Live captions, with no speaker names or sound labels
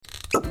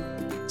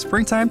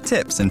Springtime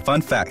tips and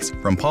fun facts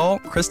from Paul,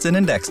 Kristen,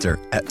 and Dexter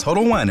at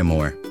Total Wine &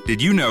 More.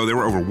 Did you know there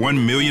were over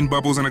 1 million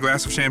bubbles in a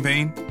glass of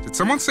champagne? Did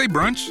someone say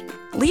brunch?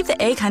 Leave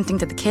the egg hunting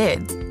to the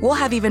kids. We'll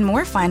have even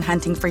more fun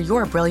hunting for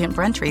your brilliant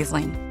brunch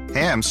Riesling.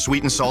 Ham's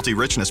sweet and salty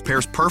richness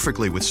pairs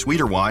perfectly with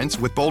sweeter wines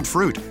with bold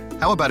fruit.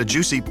 How about a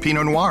juicy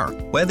Pinot Noir?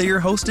 Whether you're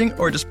hosting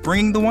or just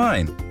bringing the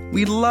wine,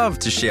 we'd love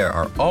to share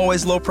our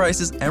always low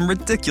prices and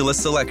ridiculous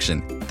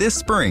selection this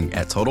spring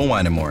at Total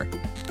Wine & More.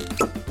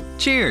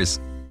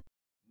 Cheers!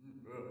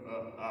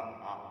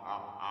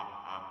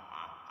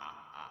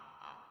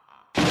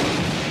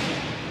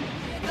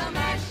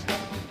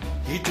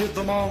 He did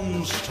the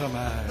Monster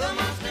Mash. The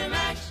Monster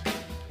Mash.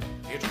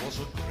 It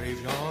was a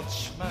graveyard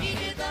smash. He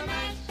did the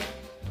mash.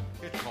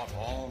 It caught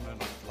on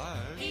in a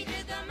flash. He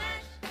did the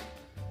mash.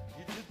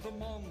 He did the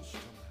Monster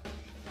Mash.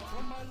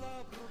 From my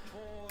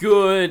laboratory.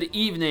 Good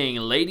evening,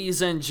 ladies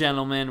and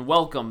gentlemen.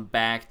 Welcome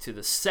back to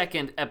the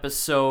second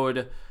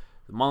episode,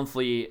 the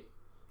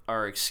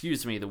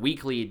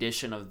weekly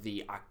edition of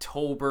the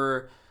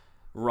October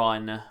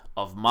run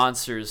of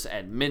Monsters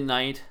at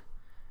Midnight.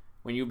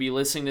 When you'll be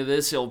listening to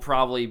this, it'll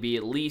probably be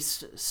at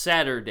least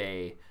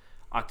Saturday,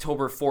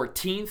 October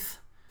 14th.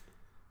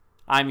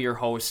 I'm your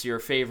host, your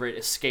favorite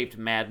escaped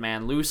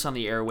madman, loose on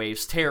the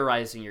airwaves,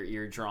 terrorizing your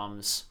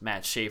eardrums,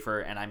 Matt Schaefer,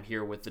 and I'm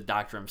here with the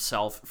doctor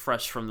himself,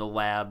 fresh from the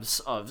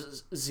labs of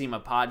Zima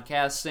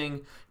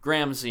Podcasting,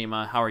 Graham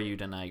Zima. How are you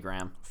tonight,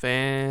 Graham?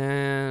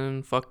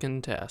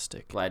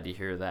 Fan-fucking-tastic. Glad to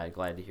hear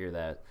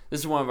that. This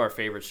is one of our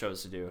favorite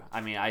shows to do.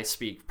 I mean, I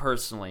speak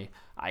personally.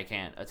 I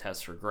can't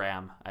attest for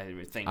Graham.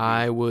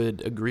 I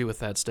would agree with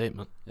that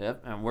statement.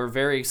 Yep, and we're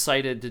very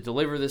excited to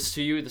deliver this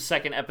to you. The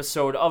second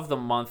episode of the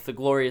month, the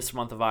glorious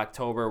month of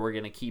October. We're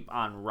going to keep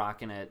on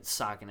rocking it,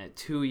 socking it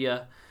to you.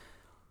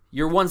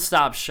 Your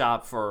one-stop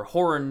shop for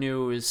horror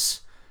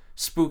news,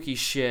 spooky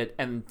shit,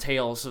 and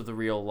tales of the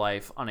real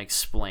life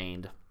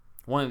unexplained.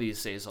 One of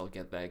these days I'll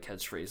get that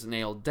catchphrase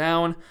nailed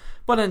down,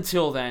 but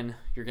until then,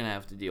 you're going to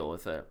have to deal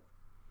with it.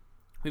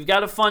 We've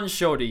got a fun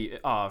show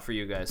for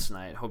you guys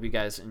tonight. Hope you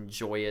guys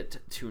enjoy it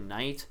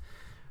tonight.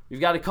 We've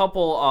got a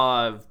couple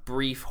of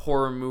brief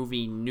horror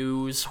movie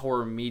news,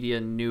 horror media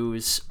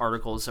news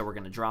articles that we're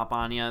going to drop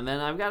on you. And then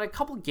I've got a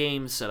couple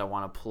games that I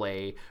want to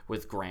play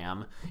with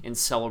Graham in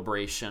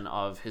celebration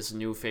of his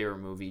new favorite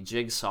movie,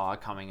 Jigsaw,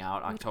 coming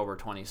out October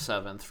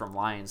 27th from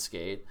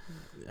Lionsgate.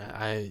 Like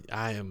I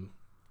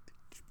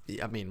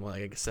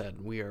said,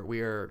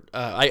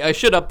 I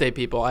should update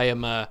people.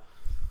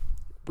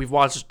 We've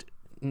watched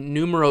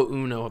numero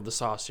uno of the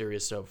Saw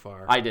series so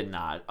far. I did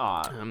not.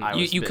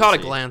 You caught a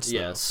glance, though.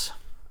 Yes.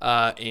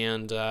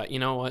 And you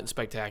know what?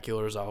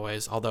 Spectacular as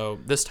always. Although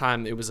this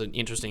time it was an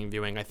interesting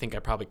viewing. I think I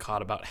probably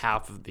caught about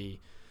half of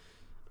the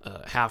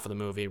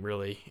movie,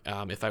 really.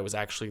 If I was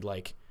actually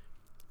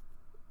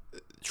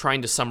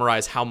trying to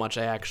summarize how much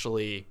I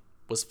actually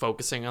was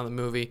focusing on the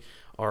movie,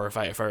 or if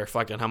I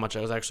reflect on how much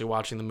I was actually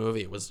watching the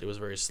movie, it was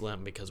very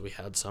slim because we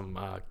had some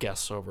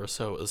guests over,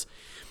 so it was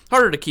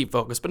harder to keep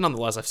focused. But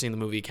nonetheless, I've seen the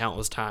movie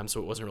countless times, so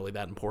it wasn't really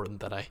that important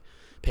that I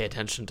pay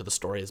attention to the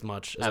story as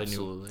much as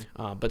Absolutely.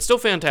 I knew. But still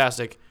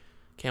fantastic.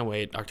 Can't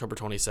wait. October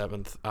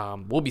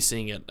 27th. We'll be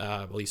seeing it,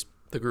 at least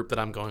the group that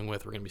I'm going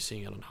with, we're going to be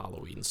seeing it on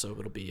Halloween, so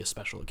it'll be a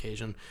special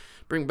occasion.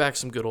 Bring back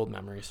some good old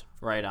memories.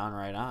 Right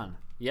on.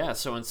 Yeah,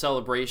 so in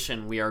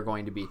celebration, I'm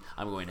going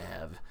to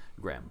have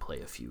Graham play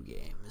a few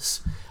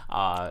games.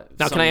 Now,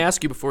 can I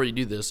ask you before you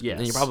do this, yes.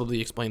 and you probably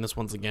explain this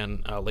once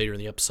again later in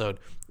the episode,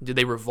 did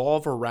they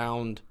revolve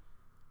around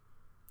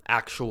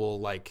actual,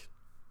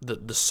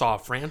 the Saw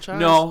franchise?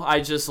 No, I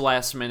just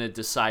last minute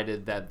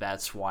decided that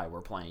that's why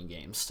we're playing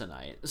games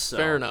tonight. So,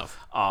 fair enough.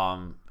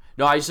 No,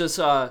 I just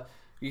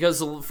because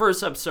the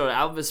first episode,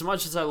 as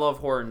much as I love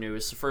horror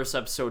news, the first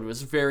episode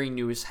was very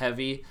news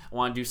heavy. I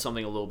want to do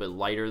something a little bit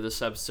lighter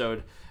this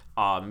episode,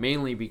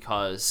 mainly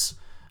because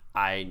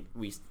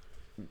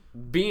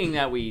being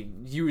that we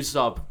used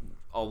up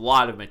a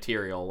lot of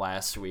material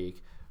last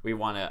week,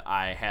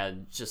 I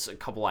had just a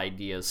couple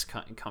ideas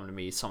come to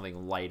me,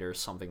 something lighter,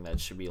 something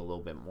that should be a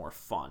little bit more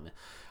fun,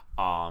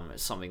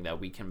 something that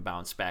we can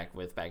bounce back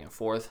and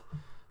forth.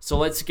 So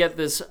let's get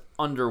this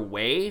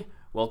underway.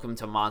 Welcome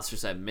to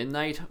Monsters at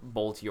Midnight.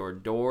 Bolt your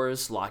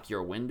doors, lock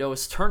your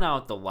windows, turn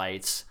out the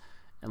lights,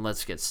 and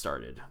let's get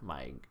started,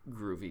 my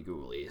groovy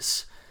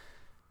ghoulies.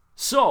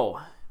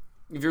 So,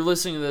 if you're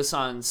listening to this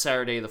on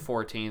Saturday the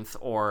 14th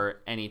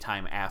or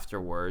anytime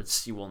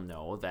afterwards, you will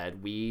know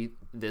that we,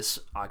 this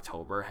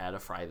October, had a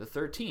Friday the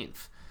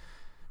 13th.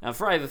 Now,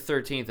 Friday the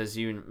 13th, as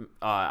you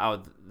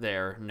out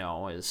there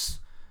know, is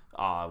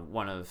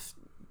one of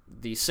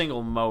the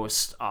single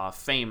most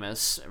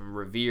famous and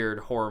revered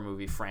horror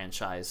movie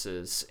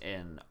franchises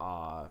in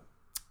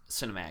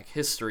cinematic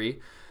history,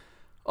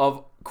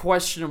 of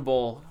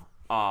questionable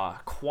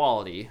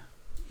quality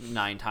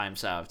 9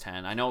 times out of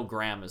 10. I know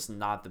Graham is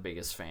not the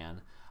biggest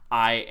fan.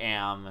 I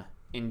am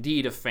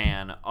indeed a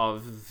fan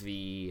of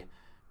the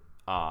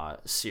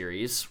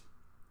series.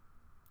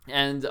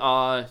 And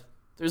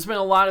there's been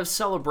a lot of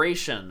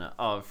celebration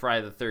of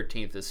Friday the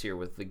 13th this year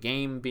with the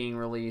game being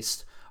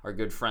released, Our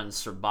good friend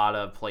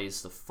Serbata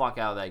plays the fuck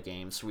out of that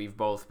game, so we've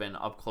both been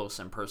up close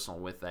and personal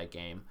with that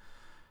game.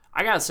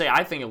 I gotta say,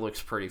 I think it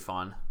looks pretty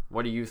fun.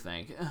 What do you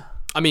think?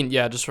 I mean,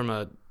 yeah, just from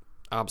a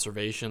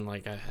observation,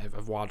 like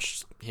I've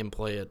watched him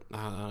play it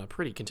on a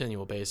pretty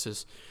continual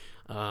basis.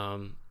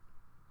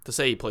 To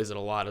say he plays it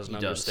a lot is an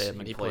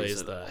understatement. He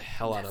plays the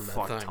hell out of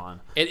that thing. Ton.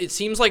 It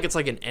seems like it's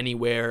like an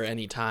anywhere,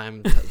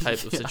 anytime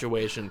type of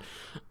situation.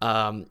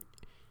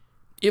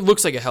 It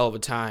looks like a hell of a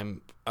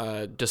time,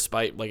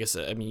 despite, like I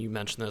said, I mean, you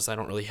mentioned this, I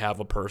don't really have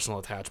a personal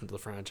attachment to the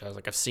franchise.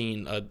 Like, I've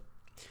seen a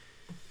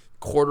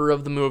quarter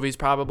of the movies,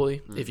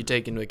 probably, if you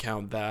take into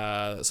account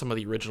some of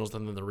the originals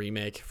and then the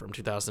remake from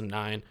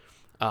 2009.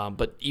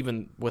 But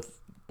even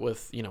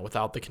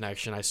without the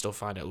connection, I still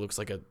find it looks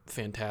like a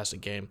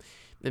fantastic game.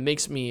 It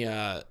makes me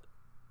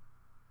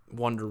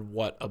wonder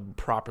what a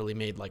properly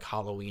made like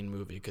Halloween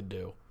movie could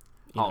do.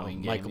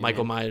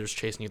 Michael Myers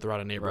chasing you throughout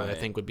a neighborhood, right. I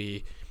think would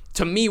be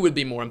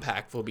more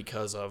impactful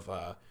because of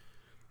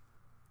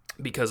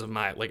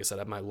my, like I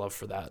said, my love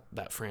for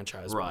that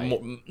franchise. Right.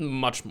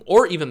 Much more,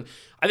 or even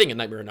I think a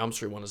Nightmare on Elm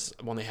Street one is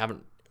one they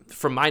haven't.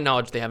 From my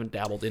knowledge, they haven't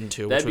dabbled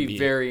into. That'd be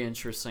very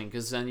interesting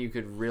because then you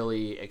could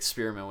really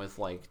experiment with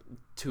like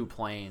two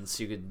planes.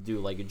 You could do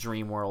like a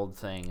dream world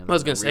thing. And I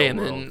was gonna say, and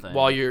then thing.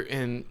 While you're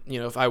in,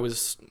 if I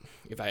was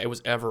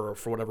ever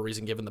for whatever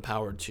reason given the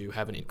power to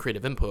have any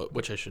creative input,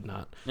 which I should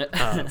not,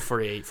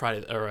 for a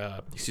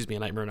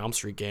Nightmare on Elm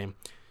Street game,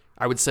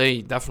 I would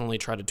say definitely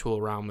try to tool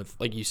around with,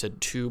 like you said,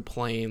 two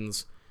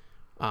planes,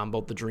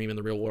 both the dream and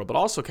the real world, but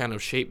also kind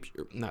of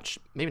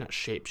maybe not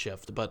shape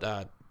shift,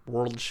 but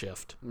world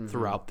shift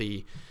throughout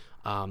the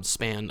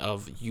span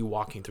of you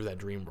walking through that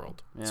dream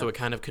world. Yeah. So it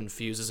kind of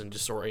confuses and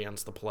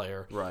disorients the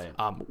player, right?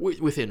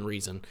 Within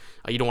reason.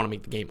 You don't want to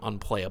make the game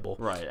unplayable,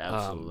 right?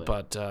 Absolutely.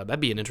 But that'd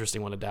be an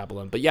interesting one to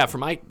dabble in. But yeah, for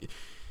my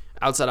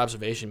outside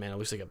observation, man, it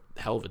looks like a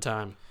hell of a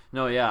time.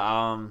 No,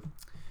 yeah.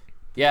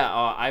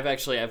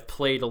 I've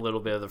played a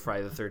little bit of the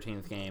Friday the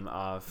 13th game.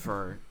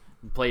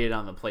 Played it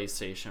on the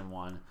PlayStation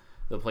 1.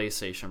 The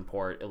PlayStation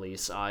port, at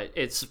least.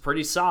 It's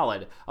pretty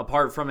solid.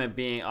 Apart from it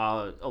being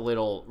a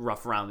little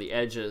rough around the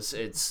edges,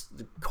 it's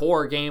the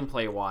core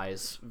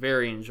gameplay-wise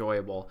very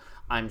enjoyable.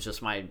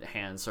 My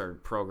hands are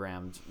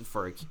programmed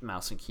for a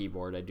mouse and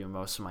keyboard. I do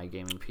most of my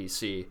gaming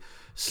PC.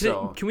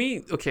 So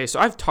so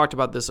I've talked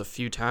about this a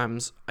few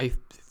times.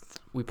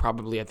 We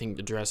probably, I think,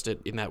 addressed it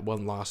in that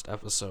one lost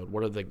episode.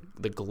 What are the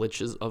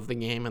glitches of the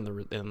game and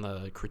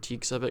the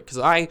critiques of it? Because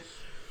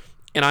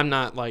I'm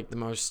not like the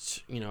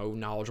most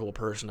knowledgeable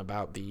person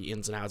about the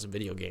ins and outs of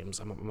video games.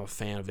 I'm a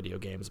fan of video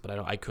games, but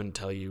I couldn't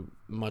tell you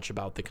much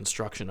about the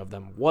construction of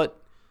them. What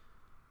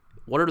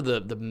are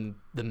the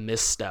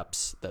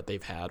missteps that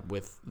they've had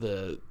with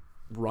the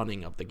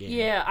running of the game?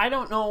 Yeah, I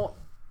don't know.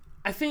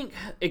 I think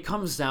it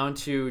comes down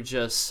to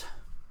just.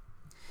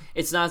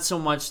 It's not so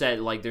much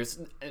that, like, there's,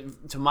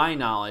 to my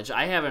knowledge,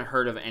 I haven't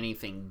heard of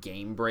anything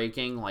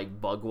game-breaking,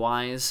 like,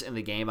 bug-wise in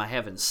the game. I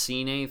haven't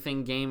seen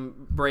anything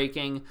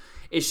game-breaking.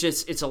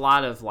 It's a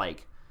lot of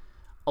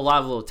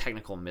little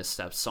technical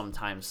missteps.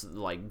 Sometimes,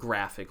 like,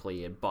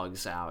 graphically it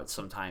bugs out.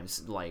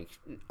 Sometimes, like,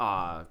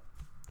 the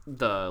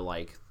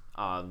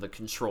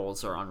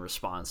controls are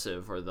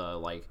unresponsive, or the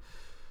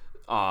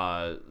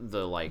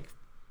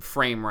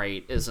frame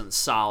rate isn't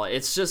solid.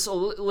 It's just a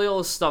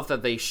little stuff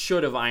that they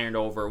should have ironed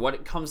over. What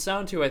it comes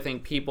down to, I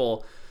think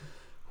people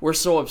were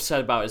so upset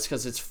about is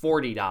because it's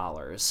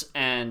 $40,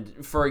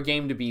 and for a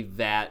game to be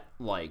that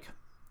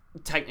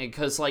technical,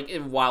 because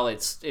while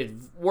it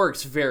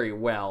works very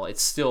well,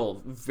 it's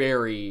still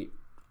very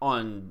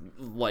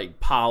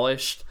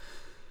polished.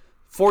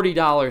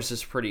 $40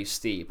 is pretty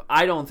steep.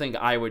 I don't think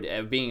I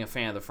would, being a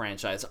fan of the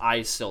franchise,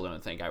 I still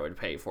don't think I would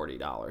pay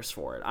 $40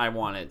 for it. I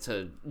want it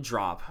to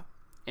drop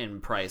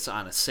in price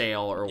on a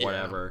sale or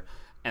whatever,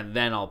 and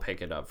then I'll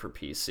pick it up for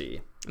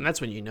PC. And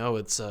that's when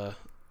it's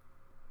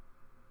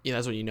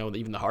that's when that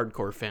even the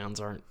hardcore fans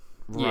aren't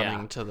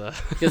running to the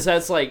because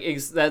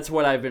that's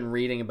what I've been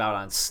reading about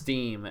on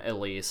Steam. At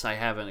least I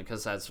haven't,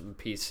 because that's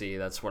PC,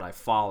 that's what I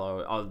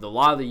follow. A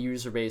lot of the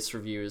user-based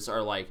reviews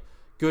are like,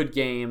 good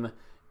game,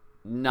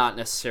 not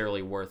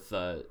necessarily worth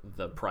the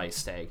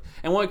price tag.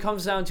 And what it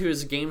comes down to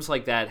is games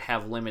like that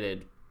have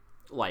limited,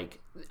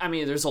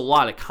 there's a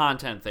lot of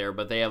content there,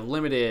 but they have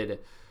limited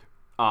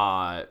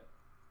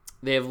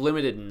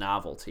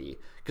novelty,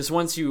 because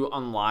once you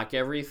unlock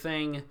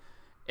everything,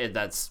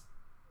 that's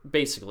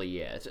basically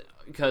it,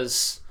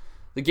 because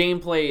the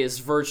gameplay is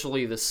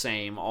virtually the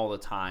same all the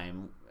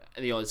time.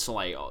 The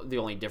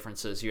only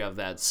difference is you have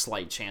that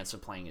slight chance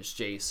of playing as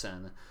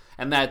Jason,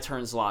 and that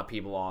turns a lot of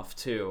people off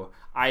too.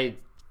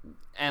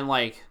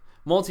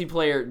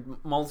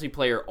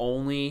 Multiplayer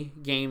only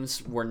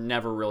games were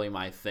never really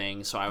my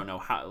thing, so I don't know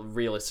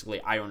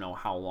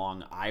how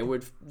long I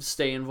would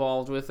stay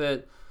involved with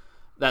it.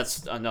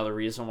 That's another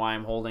reason why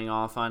I'm holding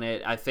off on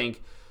it. I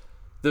think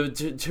the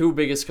two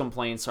biggest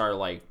complaints are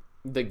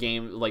the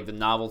game, the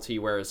novelty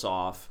wears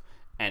off,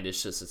 and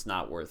it's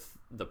not worth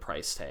the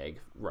price tag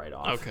right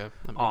off. Okay,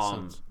 that makes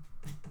sense.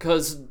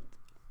 Because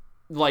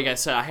like I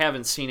said, I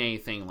haven't seen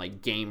anything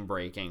like game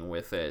breaking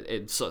with it.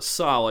 It's a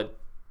solidly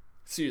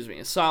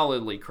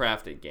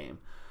crafted game.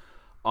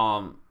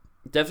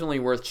 Definitely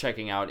worth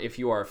checking out if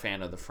you are a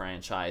fan of the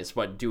franchise,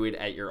 but do it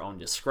at your own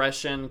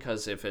discretion,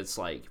 because if it's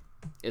like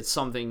it's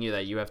something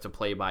that you have to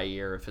play by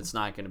ear, if it's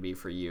not going to be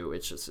for you,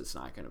 it's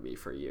not going to be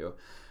for you.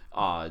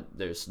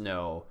 There's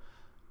no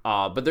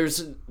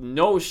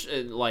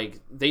like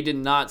they did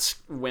not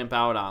wimp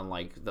out on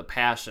like the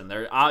passion.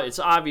 It's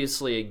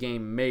obviously a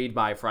game made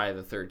by Friday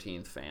the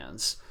 13th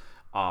fans.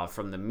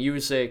 From the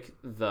music,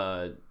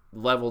 the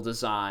level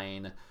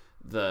design,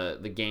 the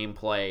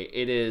gameplay,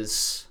 it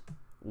is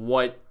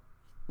what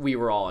we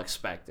were all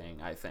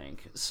expecting, I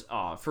think,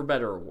 for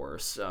better or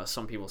worse.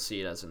 Some people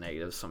see it as a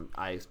negative.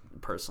 I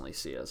personally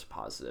see it as a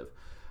positive.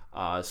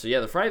 So yeah,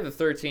 the Friday the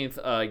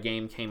 13th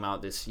game came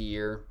out this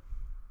year.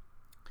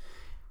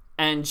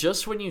 And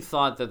just when you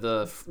thought that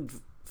the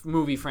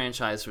movie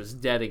franchise was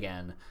dead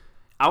again,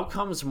 out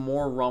comes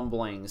more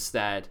rumblings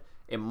that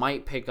it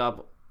might pick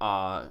up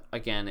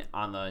again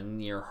on the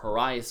near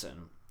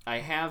horizon. I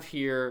have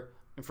here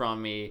in front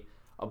of me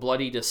a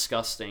Bloody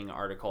Disgusting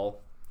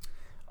article.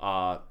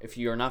 If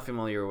you're not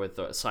familiar with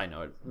the side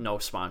note, no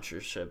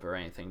sponsorship or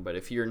anything, but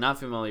if you're not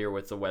familiar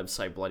with the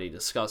website Bloody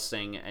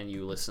Disgusting and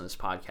you listen to this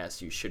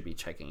podcast, you should be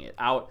checking it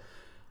out.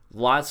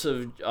 Lots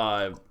of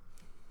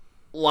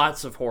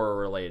horror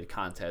related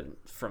content,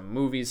 from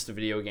movies to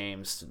video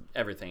games to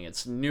everything.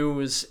 It's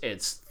news,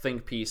 it's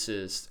think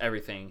pieces,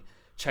 everything.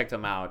 Check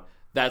them out.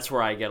 That's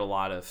where I get a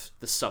lot of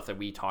the stuff that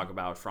we talk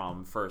about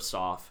from, first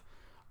off.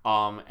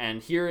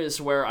 And here is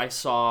where I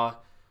saw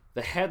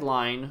the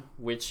headline,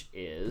 which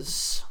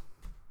is,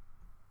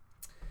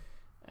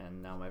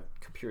 and now my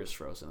computer's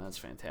frozen, that's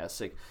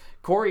fantastic.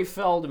 Corey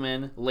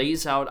Feldman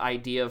lays out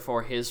idea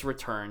for his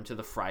return to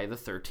the Friday the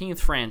 13th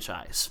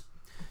franchise.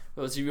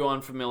 Those of you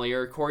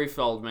unfamiliar, Corey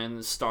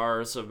Feldman,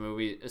 star of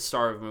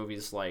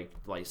movies like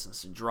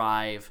License to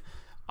Drive,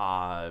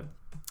 The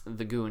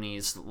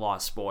Goonies,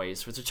 Lost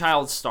Boys, was a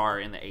child star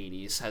in the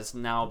 80s, has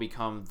now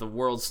become the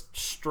world's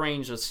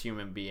strangest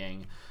human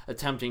being,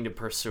 attempting to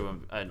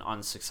pursue an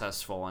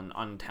unsuccessful and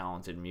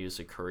untalented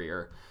music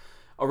career.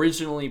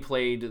 Originally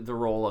played the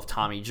role of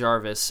Tommy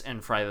Jarvis in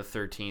Friday the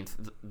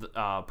 13th,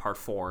 Part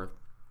 4,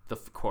 the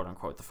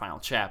quote-unquote, the final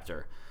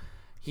chapter.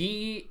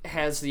 He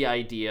has the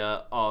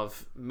idea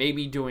of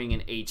maybe doing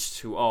an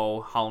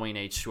H2O, Halloween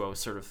H2O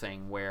sort of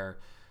thing, where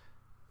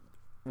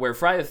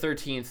Friday the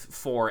 13th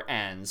 4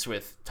 ends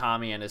with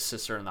Tommy and his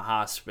sister in the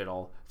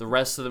hospital. The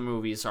rest of the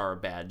movies are a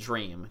bad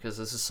dream, because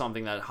this is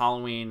something that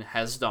Halloween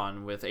has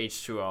done with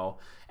H2O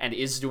and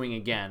is doing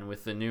again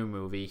with the new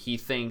movie. He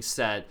thinks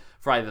that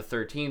Friday the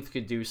 13th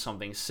could do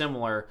something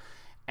similar,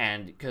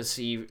 and because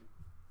he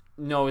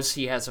knows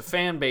he has a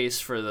fan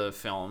base for the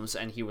films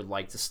and he would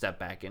like to step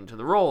back into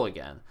the role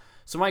again.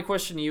 So my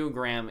question to you,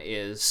 Graham,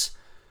 is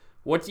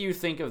what do you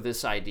think of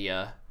this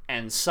idea?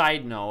 And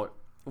side note,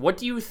 what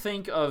do you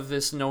think of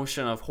this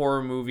notion of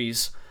horror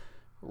movies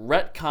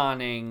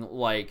retconning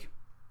like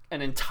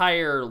an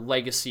entire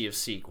legacy of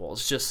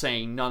sequels, just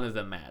saying none of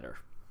them matter?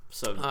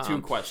 So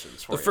 2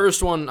 questions for you. The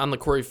first one on the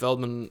Corey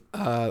Feldman,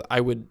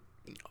 I would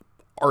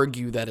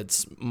argue that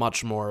it's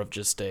much more of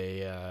just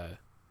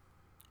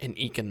an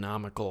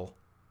economical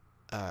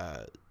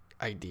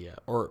idea,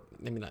 or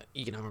maybe not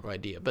economical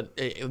idea, but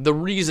the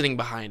reasoning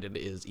behind it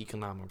is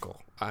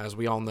economical. As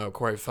we all know,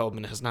 Corey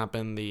Feldman hasn't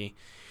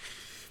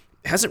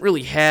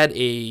really had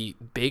a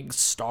big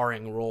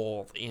starring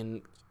role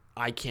in,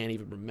 I can't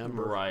even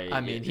remember. Right.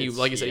 I mean, he,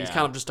 like I said, he's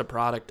kind of just a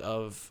product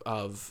of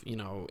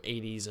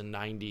 80s and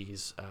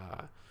 90s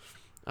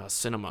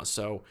cinema.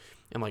 So,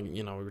 and like,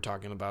 we were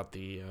talking about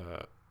the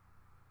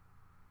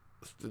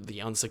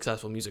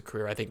unsuccessful music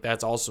career. I think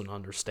that's also an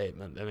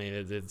understatement. I mean,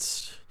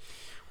 it's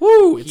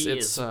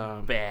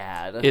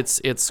bad.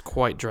 It's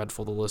quite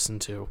dreadful to listen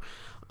to.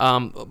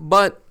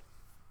 But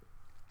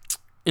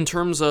in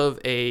terms of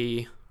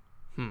I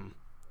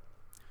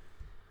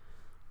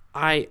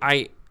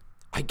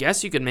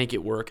guess you could make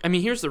it work. I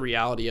mean, here's the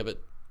reality of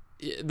it.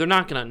 They're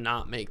not going to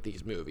not make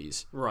these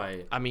movies.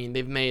 Right. I mean,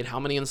 they've made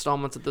how many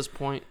installments at this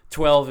point?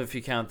 12 if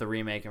you count the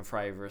remake and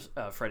Freddy vs.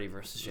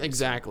 Jason.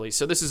 Exactly.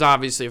 So this is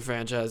obviously a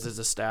franchise that's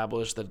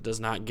established that does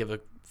not give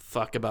a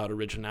fuck about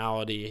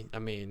originality. I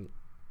mean,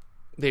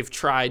 they've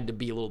tried to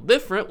be a little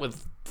different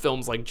with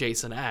films like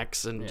Jason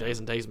X and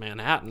Jason Takes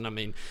Manhattan. I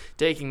mean,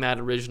 taking that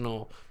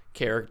original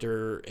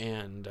character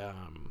and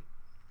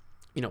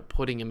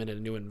putting him in a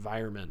new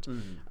environment.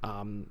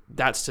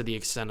 That's to the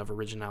extent of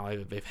originality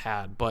that they've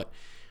had. But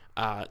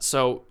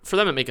so for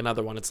them to make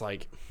another one, it's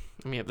like,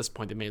 I mean, at this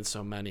point they made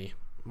so many.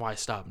 Why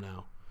stop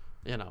now?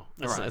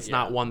 It's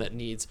not one that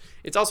needs.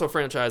 It's also a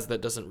franchise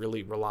that doesn't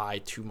really rely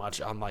too much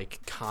on like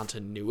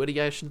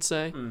continuity, I should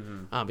say,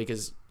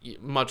 because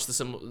much to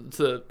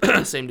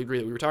the same degree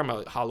that we were talking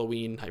about, like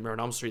Halloween, Nightmare on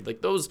Elm Street,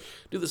 like those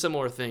do the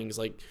similar things.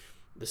 Like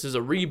this is a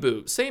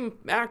reboot, same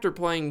actor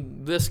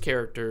playing this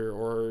character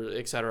or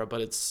etc.,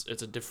 but it's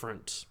a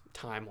different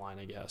timeline,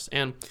 I guess.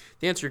 And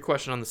to answer your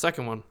question on the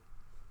second one,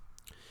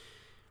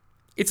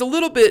 it's a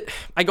little bit,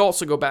 I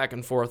also go back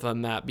and forth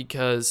on that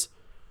because,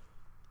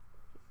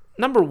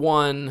 number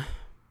one,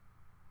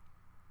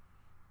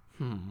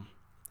 how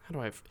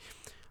do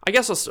I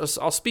guess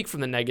I'll speak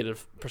from the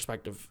negative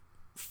perspective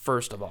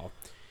first of all.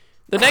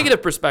 The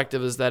negative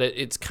perspective is that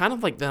it's kind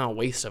of like then a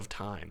waste of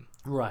time.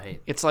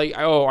 Right. It's like,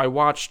 oh, I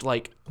watched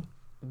like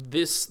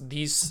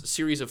these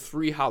series of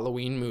 3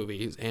 Halloween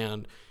movies,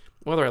 and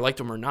whether I liked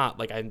them or not,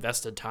 like I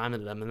invested time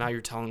into them, and now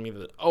you're telling me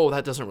that, oh,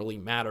 that doesn't really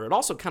matter. It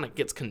also kind of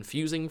gets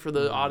confusing for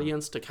the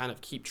audience to kind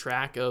of keep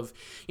track of,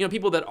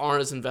 people that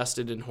aren't as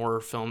invested in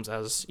horror films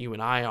as you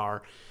and I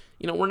are.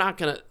 They're not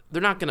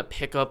gonna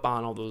pick up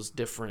on all those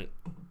different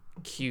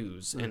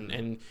cues,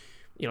 and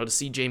to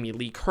see Jamie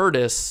Lee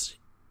Curtis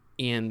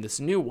in this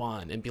new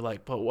one and be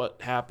like, but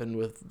what happened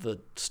with the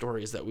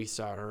stories that we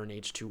saw her in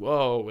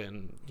H2O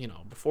and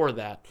before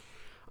that,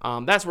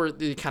 that's where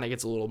it kind of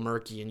gets a little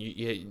murky,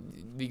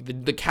 and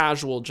the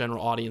casual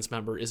general audience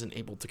member isn't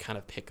able to kind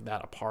of pick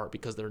that apart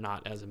because they're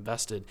not as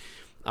invested.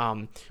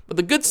 But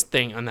the good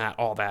thing on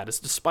all that is,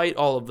 despite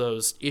all of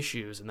those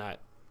issues and that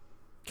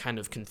kind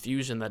of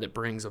confusion that it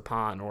brings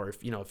upon, or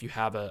if you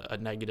have a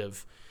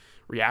negative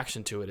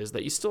reaction to it, is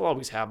that you still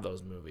always have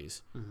those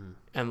movies,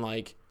 and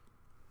like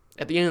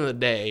at the end of the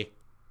day,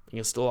 you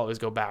can still always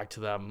go back to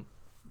them,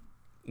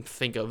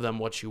 think of them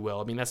what you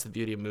will. I mean, that's the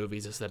beauty of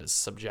movies, is that it's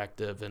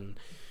subjective, and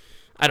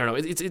I don't know.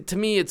 To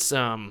me, it's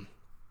the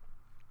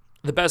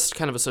best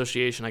kind of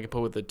association I could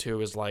put with it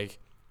too is like,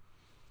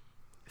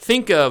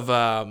 think of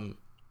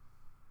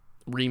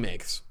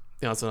remakes.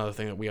 That's another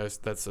thing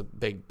that's a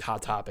big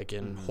hot topic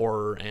in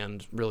horror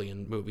and really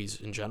in movies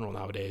in general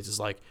nowadays. Is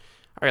like,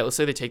 all right, let's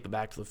say they take the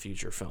Back to the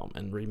Future film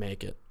and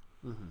remake it.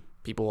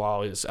 People will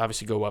always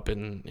obviously go up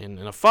in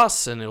a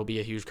fuss, and it'll be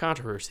a huge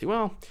controversy.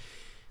 Well,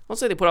 let's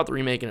say they put out the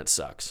remake and it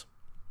sucks.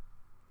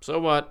 So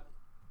what?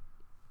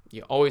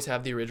 You always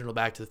have the original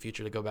Back to the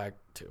Future to go back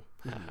to.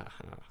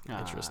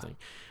 Interesting.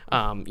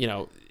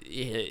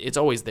 It's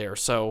always there.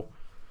 So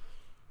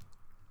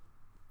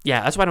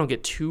yeah, that's why I don't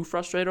get too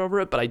frustrated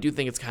over it. But I do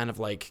think it's kind of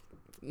like,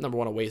 number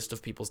one, a waste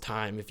of people's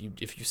time if you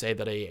say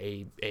that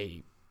a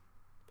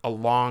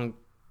long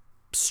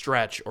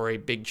stretch or a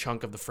big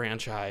chunk of the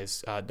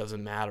franchise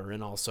doesn't matter,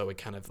 and also it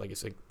kind of, like I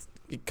said,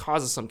 it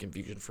causes some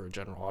confusion for a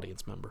general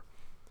audience member.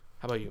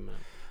 How about you, Matt?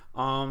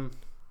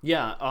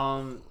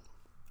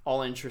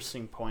 All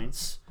interesting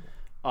points.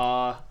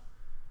 In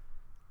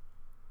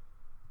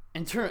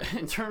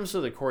terms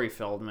of the Corey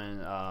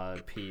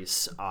Feldman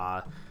piece,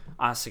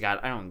 honestly, God,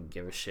 I don't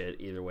give a shit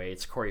either way.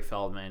 It's Corey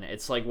Feldman.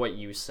 It's like what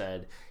you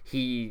said.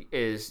 He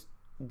is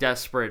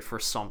desperate for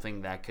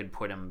something that could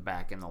put him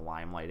back in the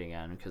limelight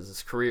again, because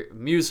his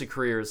music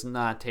career is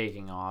not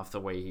taking off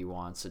the way he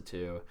wants it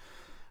to.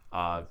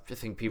 I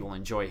think people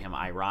enjoy him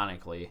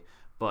ironically,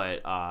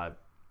 but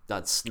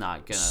that's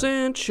not gonna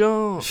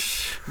Sancho,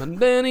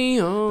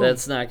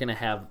 that's not gonna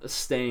have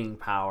staying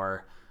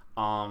power.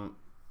 And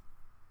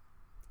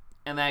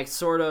that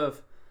sort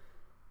of,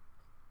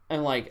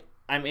 and like,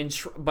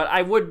 but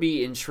I would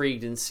be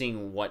intrigued in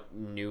seeing what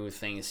new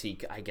things he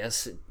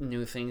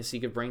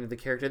could bring to the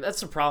character.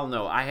 That's the problem,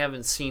 though. I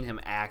haven't seen him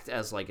act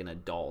as like an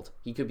adult.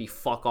 He could be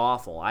fuck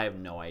awful. I have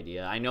no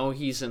idea. I know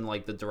he's in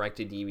like the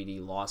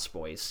direct-to-DVD Lost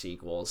Boys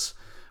sequels,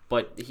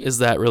 but is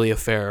that really a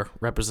fair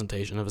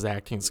representation of his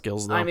acting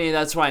skills, though? I mean,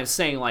 that's why I'm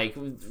saying, like,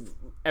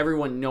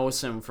 everyone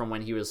knows him from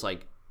when he was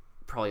like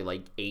probably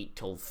like 8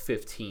 till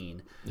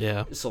 15.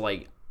 Yeah. So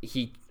like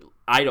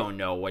I don't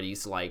know what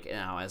he's like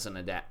now as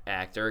an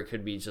actor. It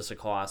could be just a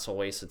colossal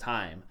waste of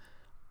time.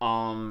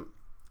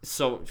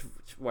 So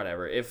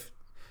whatever. If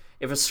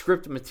a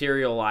script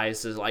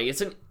materializes, like,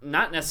 it's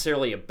not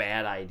necessarily a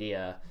bad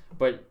idea,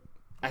 but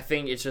I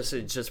think it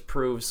just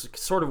proves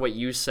sort of what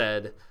you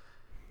said.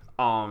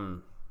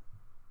 The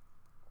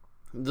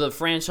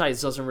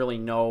franchise doesn't really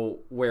know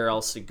where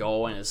else to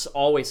go, and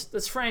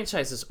this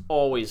franchise has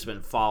always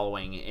been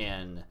following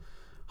in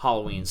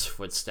Halloween's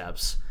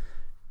footsteps.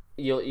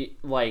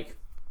 Like,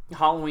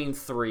 Halloween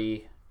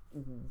 3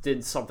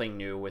 did something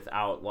new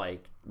without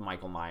like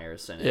Michael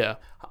Myers in it. Yeah.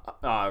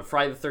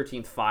 Friday the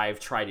 13th 5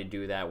 tried to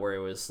do that, where it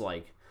was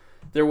like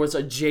there was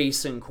a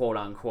Jason, quote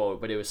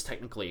unquote, but it was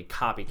technically a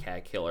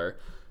copycat killer.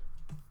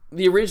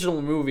 The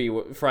original movie,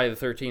 Friday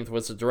the 13th,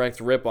 was a direct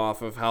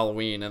ripoff of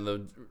Halloween, and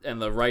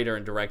the writer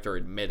and director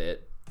admit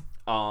it.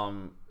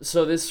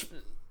 So this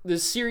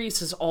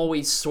series has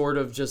always sort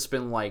of just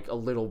been like a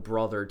little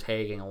brother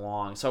tagging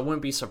along. So I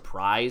wouldn't be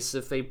surprised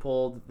if they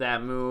pulled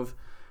that move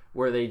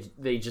where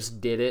they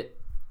just did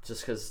it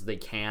just because they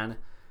can.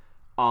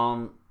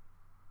 And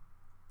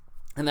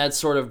that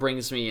sort of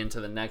brings me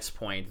into the next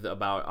point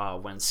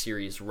about when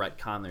series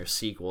retcon their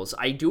sequels.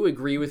 I do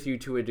agree with you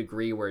to a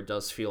degree where it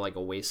does feel like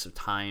a waste of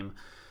time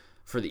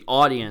for the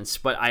audience,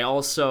 but I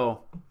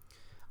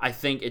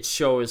think it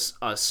shows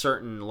a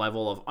certain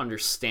level of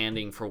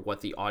understanding for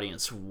what the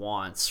audience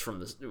wants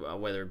from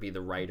whether it be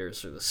the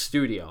writers or the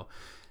studio,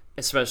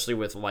 especially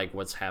with like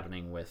what's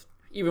happening with,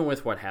 even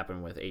with what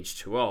happened with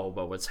H2O,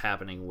 but what's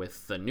happening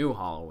with the new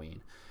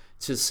Halloween,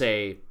 to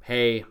say,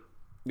 hey,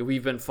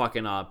 we've been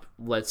fucking up.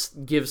 Let's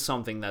give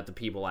something that the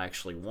people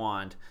actually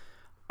want.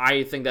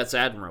 I think that's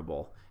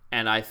admirable.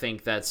 And I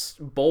think that's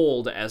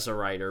bold as a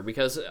writer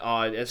because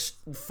as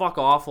fuck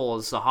awful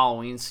as the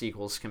Halloween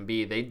sequels can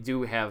be, they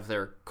do have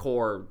their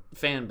core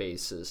fan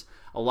bases.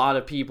 A lot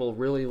of people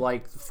really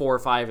like 4,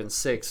 5, and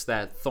 6,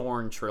 that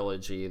Thorn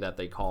trilogy that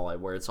they call it,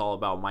 where it's all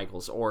about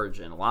Michael's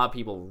origin. A lot of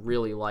people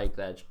really like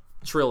that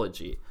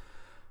trilogy.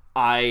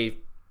 I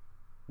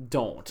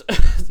don't.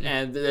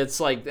 And it's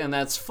like, and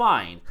that's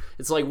fine.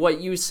 It's like what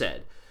you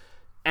said.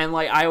 And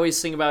like, I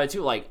always think about it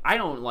too. Like, I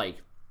don't like,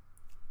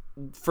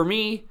 for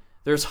me,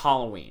 there's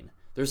Halloween.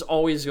 There's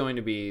always going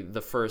to be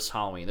the first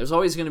Halloween. There's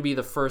always going to be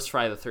the first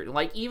Friday the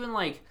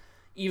 13th.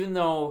 Even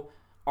though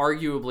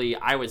arguably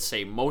I would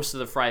say most of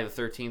the Friday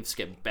the 13th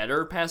get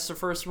better past the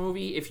first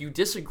movie, if you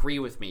disagree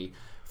with me,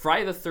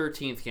 Friday the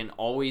 13th can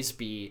always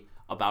be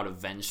about a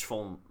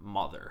vengeful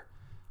mother.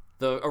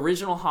 The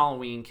original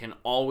Halloween can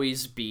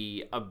always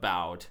be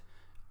about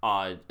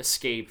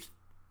escaped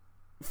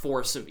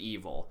force of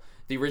evil.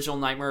 The original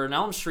Nightmare on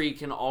Elm Street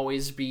can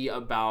always be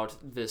about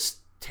this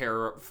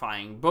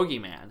terrifying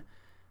boogeyman.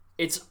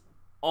 It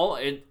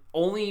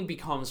only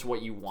becomes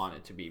what you want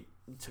it to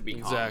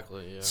become.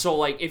 Exactly, yeah. So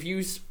like if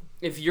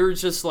you're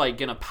just like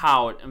gonna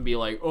pout and be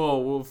like, oh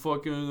well,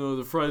 fucking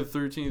the Friday the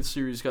 13th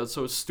series got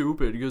so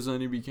stupid because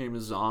then he became a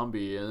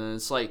zombie, and then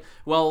it's like,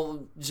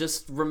 well,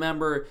 just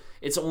remember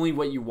it's only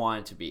what you want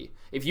it to be.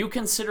 If you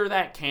consider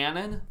that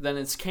canon, then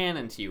it's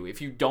canon to you.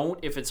 If you don't,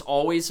 if it's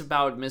always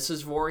about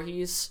Mrs.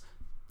 Voorhees,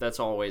 that's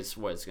always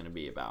what it's gonna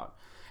be about.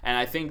 And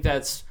I think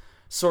that's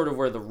sort of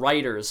where the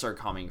writers are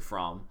coming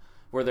from,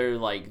 where they're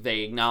like,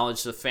 they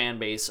acknowledge the fan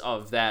base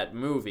of that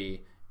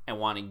movie and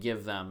want to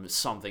give them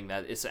something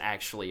that is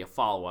actually a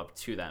follow-up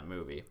to that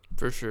movie.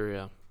 For sure,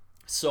 yeah.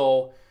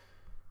 So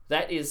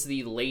that is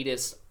the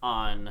latest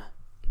on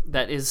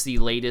Friday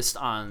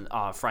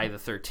the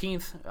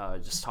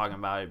 13th. Just talking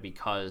about it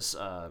because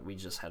we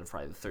just had a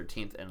Friday the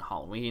 13th and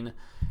Halloween.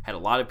 Had a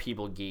lot of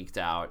people geeked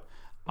out.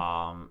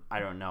 I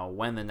don't know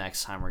when the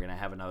next time we're going to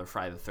have another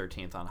Friday the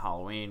 13th on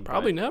Halloween.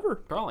 Probably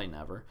never.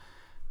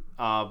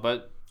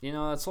 But, you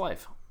know, that's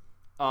life.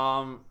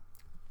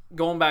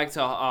 Going back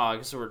to,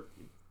 because we're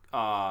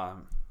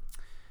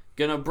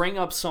going to bring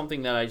up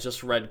something that I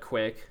just read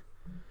quick.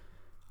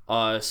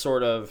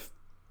 Sort of,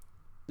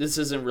 this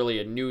isn't really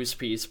a news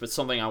piece, but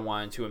something I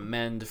wanted to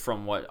amend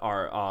from what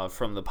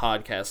from the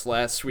podcast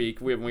last week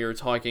when we were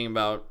talking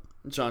about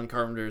John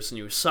Carpenter's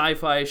new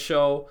sci-fi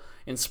show,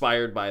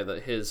 inspired by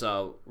his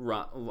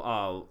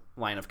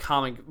line of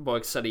comic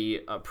books that he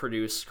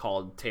produced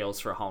called Tales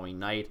for Halloween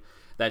Night.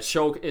 That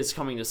show is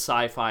coming to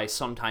Sci-Fi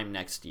sometime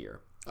next year.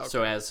 Okay.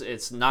 So as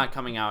it's not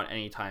coming out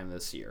anytime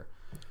this year.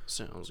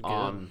 Sounds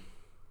good.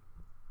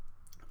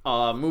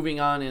 Moving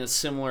on in a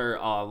similar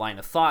line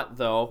of thought,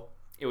 though,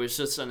 it was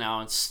just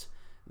announced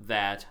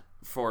that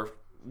truth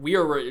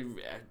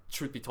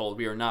be told,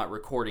 we are not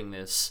recording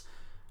this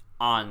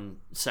on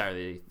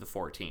Saturday the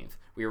 14th.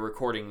 We are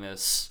recording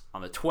this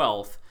on the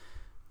 12th.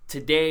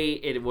 Today,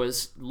 it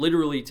was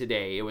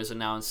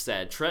announced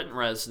that Trent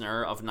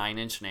Reznor of Nine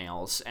Inch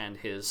Nails and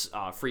his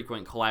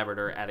frequent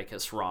collaborator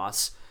Atticus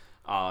Ross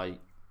are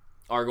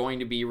going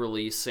to be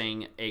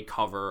releasing a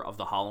cover of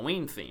the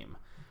Halloween theme.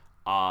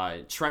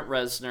 Trent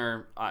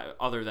Reznor,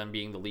 other than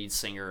being the lead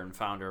singer and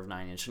founder of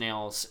Nine Inch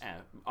Nails,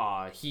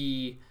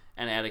 he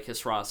and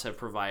Atticus Ross have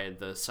provided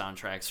the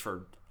soundtracks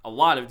for a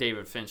lot of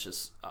David Finch.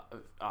 It's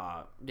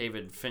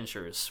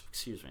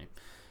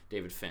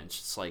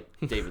like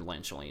David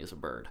Lynch, only as a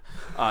bird.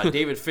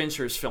 David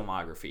Fincher's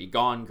filmography: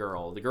 Gone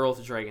Girl, The Girl with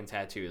the Dragon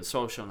Tattoo, The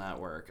Social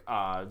Network.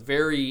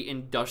 Very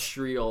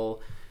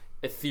industrial,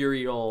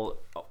 ethereal,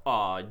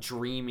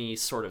 dreamy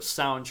sort of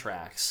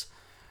soundtracks.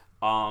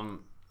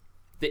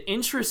 The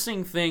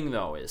interesting thing,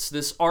 though, is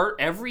this art.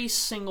 Every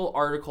single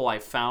article I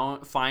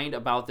find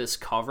about this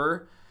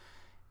cover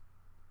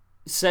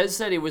says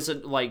that it was a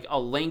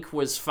link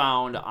was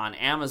found on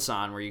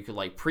Amazon where you could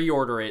like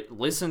pre-order it,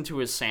 listen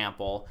to a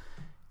sample.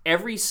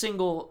 Every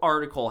single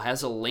article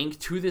has a link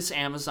to this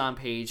Amazon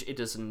page. It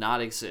does not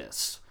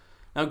exist.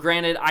 Now,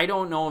 granted, I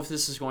don't know if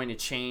this is going to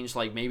change.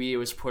 Like, maybe it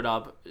was put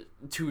up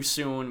too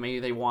soon. Maybe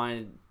they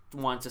want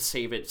to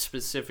save it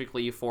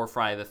specifically for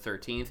Friday the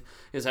 13th.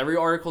 Because every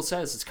article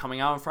says it's coming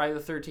out on Friday the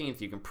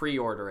 13th. You can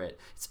pre-order it.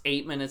 It's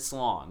 8 minutes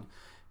long.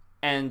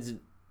 And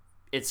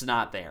it's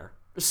not there.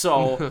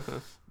 So,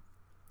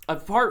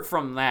 apart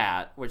from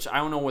that, which I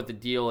don't know what the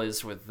deal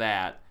is with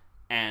that,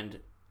 and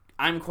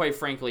I'm quite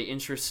frankly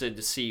interested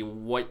to see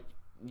what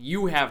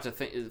you have to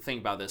think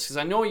about this, because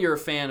I know you're a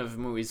fan of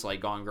movies like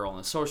Gone Girl and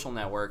The Social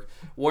Network.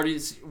 What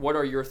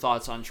are your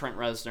thoughts on Trent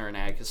Reznor and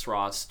Atticus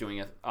Ross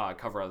doing a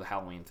cover of the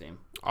Halloween theme?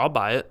 I'll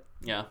buy it.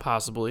 Yeah,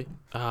 possibly.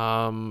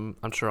 I'm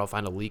sure I'll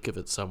find a leak of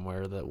it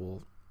somewhere that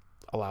will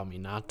allow me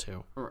not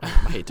to. I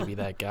hate to be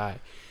that guy.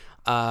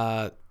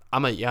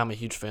 I'm a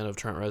huge fan of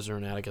Trent Reznor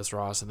and Atticus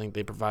Ross. I think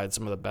they provide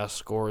some of the best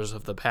scores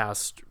of the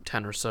past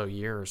 10 or so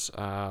years.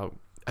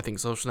 I think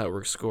Social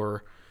Network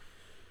score,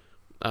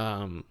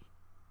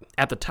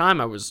 at the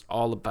time I was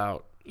all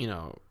about,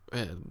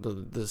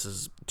 this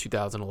is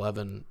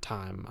 2011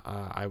 time.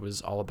 I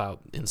was all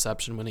about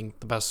Inception winning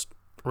the best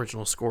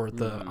original score at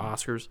the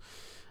Oscars.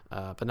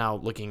 But now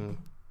looking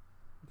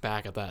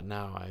back at that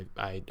now,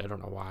 I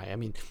don't know why. I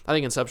mean, I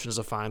think Inception is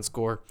a fine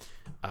score.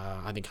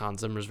 I think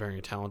Hans Zimmer is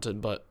very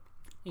talented, but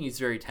He's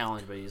very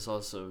talented, but he's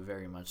also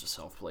very much a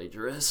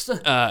self-plagiarist.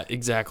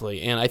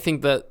 Exactly, and I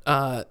think that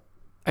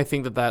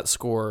that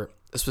score,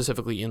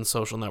 specifically in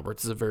Social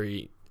Networks, is a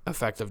very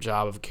effective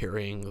job of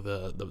carrying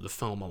the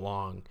film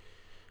along,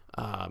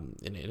 and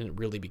it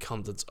really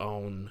becomes its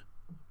own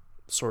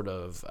sort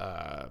of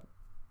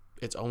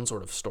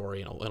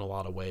story in a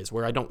lot of ways.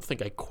 Where I don't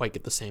think I quite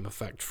get the same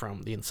effect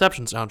from the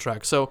Inception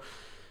soundtrack.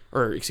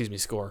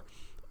 Score.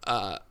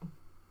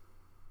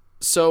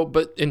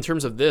 But in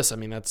terms of this, I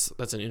mean, that's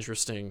an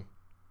interesting.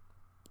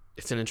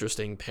 It's an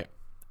interesting I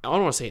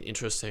don't want to say an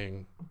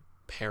interesting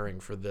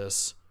pairing for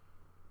this,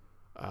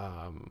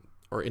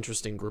 or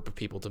interesting group of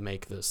people to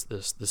make this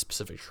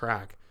specific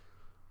track.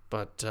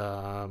 But if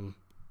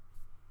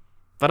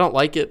I don't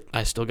like it,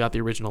 I still got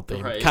the original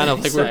theme. Right, kind of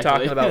like we were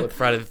exactly. talking about with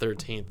Friday the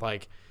 13th.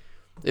 Like,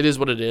 it is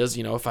what it is.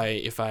 You know, if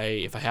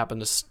I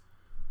happen to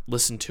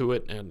listen to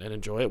it and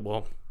enjoy it,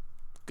 well,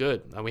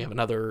 good. And we have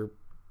another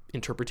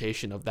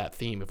interpretation of that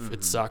theme. If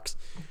it sucks,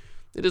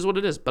 it is what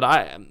it is. But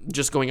I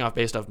just going off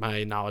based off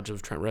my knowledge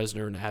of Trent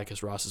Reznor and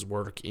Atticus Ross's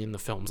work in the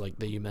films like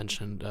that you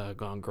mentioned,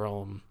 Gone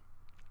Girl,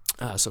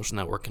 Social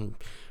Network, and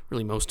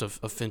really most of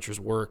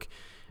Fincher's work,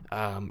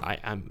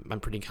 I'm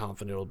pretty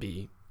confident it'll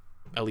be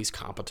at least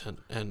competent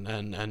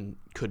and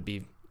could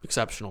be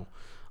exceptional.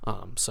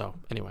 So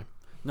anyway.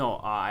 No,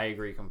 I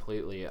agree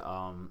completely.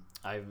 I'm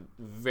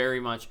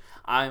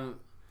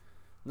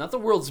not the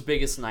world's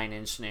biggest Nine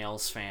Inch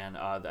Nails fan.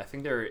 I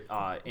think they're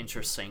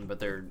interesting, but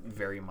they're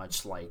very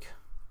much like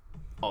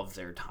of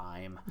their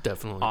time.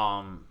 Definitely.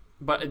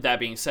 But that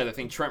being said, I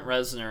think Trent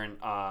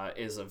Reznor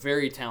is a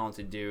very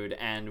talented dude,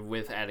 and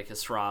with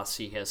Atticus Ross,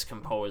 he has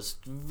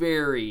composed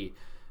very,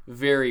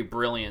 very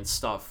brilliant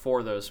stuff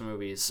for those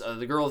movies.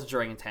 The Girl with the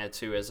Dragon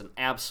Tattoo is an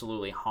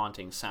absolutely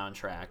haunting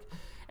soundtrack,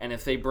 and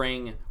if they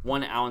bring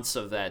 1 ounce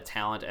of that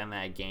talent and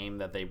that game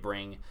that they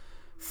bring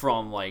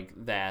from like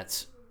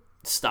that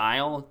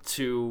style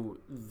to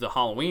the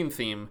Halloween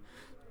theme,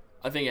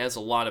 I think it has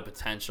a lot of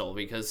potential,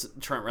 because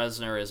Trent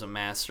Reznor is a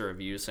master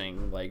of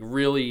using like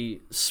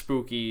really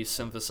spooky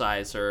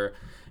synthesizer,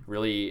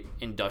 really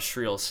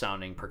industrial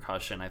sounding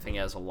percussion. I think it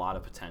has a lot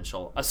of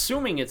potential,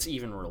 assuming it's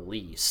even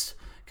released,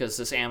 because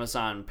this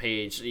Amazon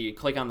page, you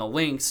click on the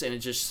links and it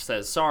just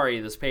says, sorry,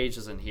 this page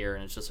isn't here,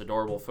 and it's just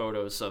adorable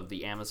photos of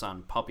the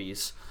Amazon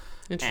puppies.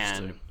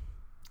 Interesting. And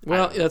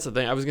Well, that's the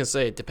thing. I was gonna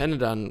say it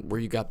depended on where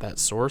you got that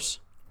source,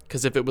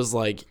 because if it was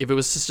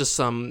just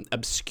some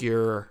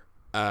obscure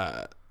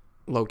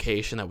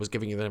location that was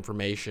giving you that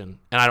information,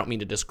 and I don't mean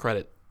to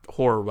discredit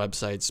horror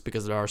websites,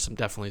 because there are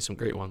definitely some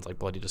great ones like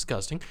Bloody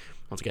Disgusting,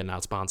 once again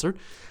not sponsored.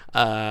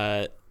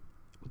 I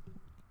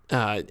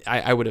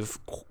would have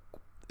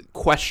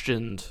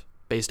questioned,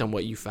 based on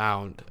what you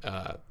found,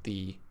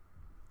 the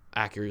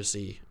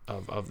accuracy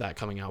of that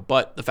coming out.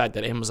 But the fact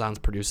that Amazon's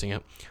producing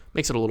it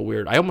makes it a little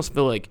weird. I almost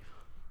feel like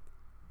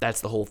that's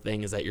the whole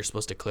thing, is that you're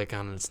supposed to click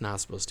on and it's not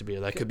supposed to be.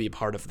 That could be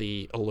part of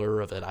the allure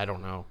of it. I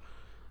don't know.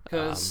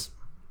 because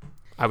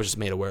I was just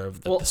made aware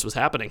of that this was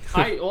happening.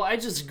 I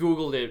just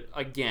Googled it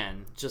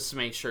again just to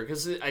make sure,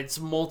 because it's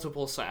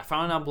multiple sites. I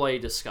found it on Bloody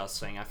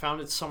Disgusting. I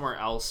found it somewhere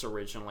else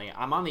originally.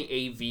 I'm on the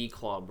AV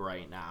Club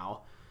right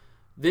now,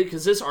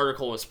 because this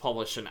article was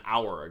published an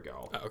hour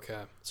ago.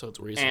 Okay, so it's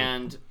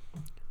recent.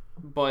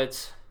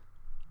 But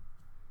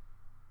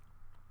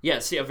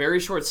yes, a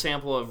very short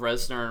sample of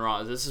Reznor and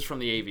Ross. This is from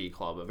the AV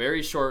Club. A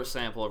very short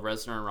sample of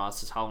Reznor and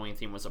Ross's Halloween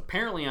theme was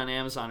apparently on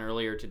Amazon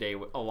earlier today,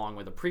 along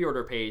with a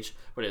pre-order page,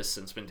 but has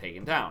since been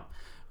taken down.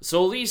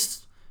 So at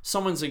least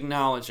someone's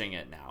acknowledging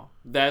it now.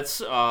 That's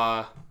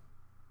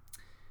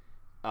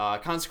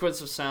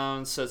Consequence of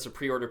Sound says the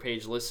pre-order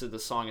page listed the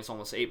song as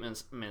almost 8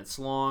 minutes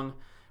long.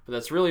 But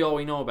that's really all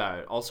we know about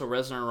it. Also,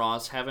 Reznor and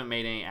Ross haven't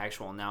made any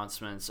actual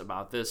announcements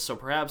about this, so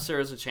perhaps there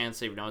is a chance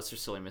they've noticed their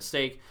silly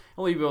mistake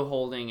and will be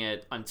holding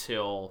it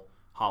until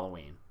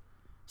Halloween.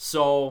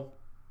 So,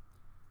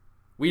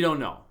 we don't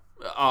know.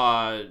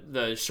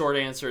 The short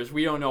answer is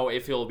we don't know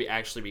if it'll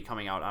actually be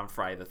coming out on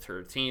Friday the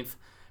 13th.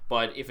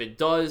 But if it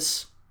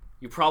does,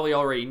 you probably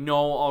already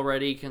know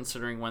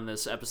considering when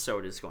this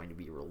episode is going to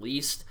be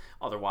released.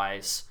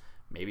 Otherwise,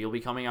 maybe it'll be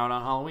coming out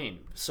on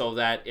Halloween. So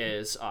that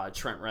is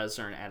Trent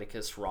Reznor and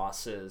Atticus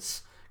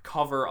Ross's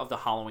cover of the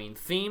Halloween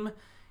theme.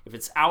 If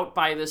it's out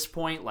by this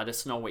point, let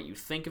us know what you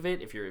think of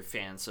it, if you're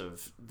fans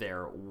of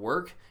their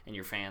work and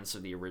you're fans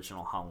of the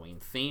original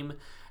Halloween theme.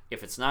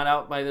 If it's not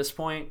out by this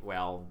point,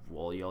 well,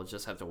 you'll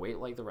just have to wait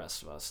like the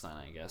rest of us then,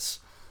 I guess.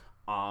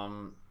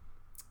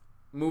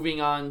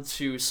 Moving on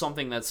to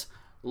something that's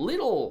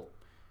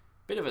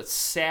bit of a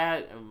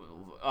sad,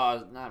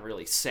 not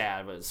really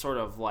sad, but sort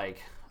of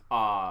like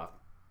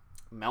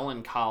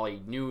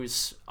melancholy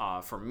news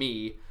for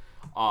me.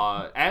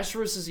 Ash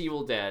vs.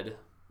 Evil Dead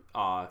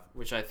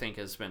which I think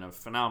has been a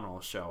phenomenal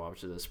show up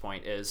to this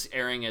point, is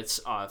airing its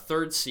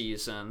third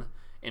season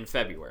in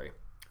February.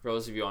 For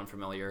those of you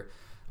unfamiliar,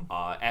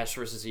 Ash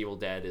vs. Evil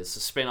Dead is a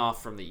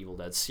spin-off from the Evil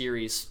Dead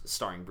series,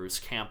 starring Bruce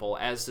Campbell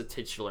as the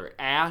titular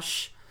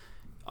Ash,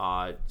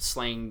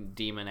 slaying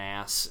demon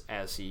ass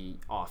as he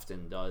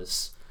often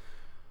does.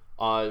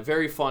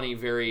 Very funny,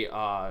 very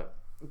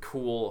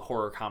cool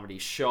horror comedy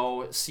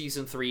show.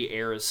 Season 3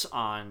 airs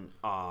on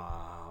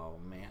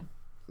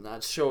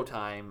not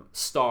Showtime,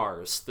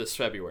 Stars this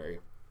February.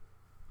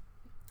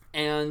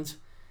 And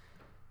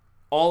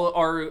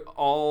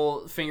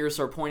all fingers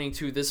are pointing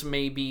to this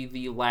may be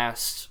the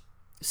last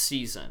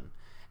season.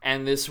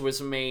 And this was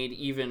made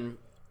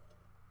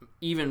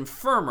even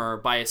firmer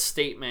by a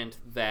statement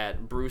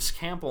that Bruce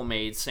Campbell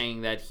made,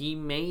 saying that he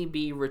may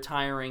be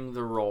retiring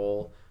the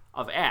role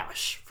of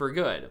Ash for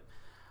good.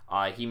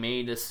 He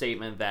made a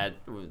statement that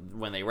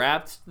when they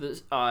wrapped the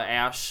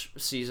Ash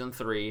Season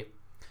 3,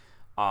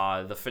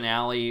 the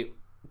finale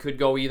could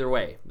go either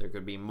way. There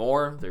could be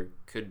more.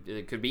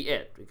 It could be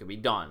it. It could be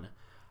done.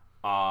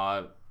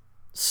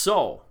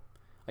 So,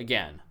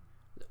 again,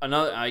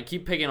 I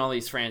keep picking all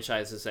these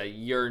franchises that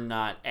you're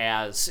not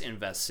as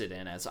invested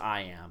in as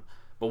I am.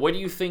 But what do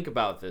you think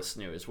about this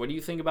news? What do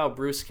you think about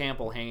Bruce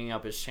Campbell hanging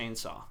up his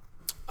chainsaw?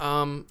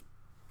 I'm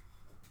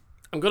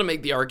going to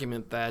make the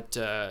argument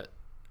that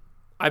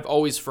I've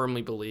always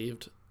firmly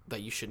believed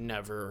that you should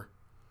never...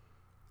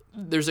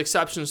 There's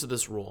exceptions to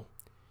this rule.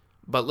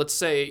 But let's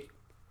say,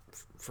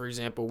 for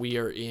example, we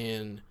are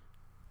in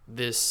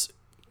this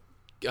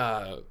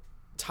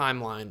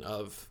timeline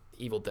of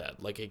Evil Dead,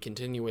 like a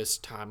continuous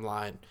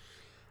timeline.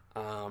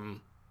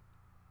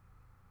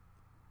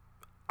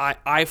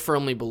 I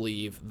firmly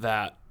believe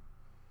that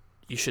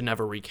you should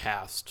never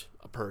recast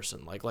a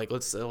person. Like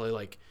let's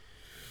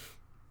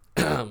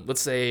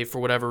say for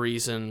whatever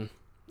reason.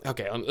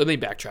 Okay, let me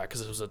backtrack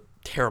because it was a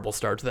terrible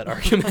start to that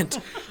argument.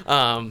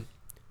 I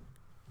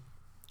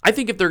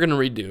think if they're going to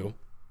redo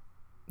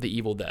the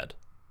Evil Dead,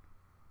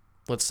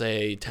 let's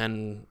say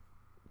 10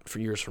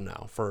 years from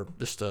now, for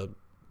just an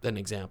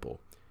example,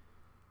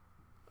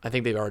 I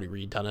think they've already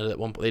redone it at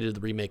one point. They did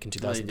the remake in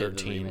 2013. They did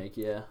the remake,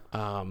 yeah.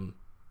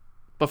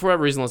 But for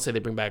whatever reason, let's say they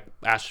bring back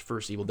Ash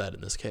vs. Evil Dead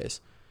in this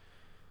case.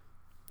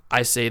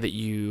 I say that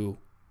you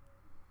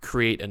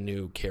create a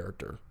new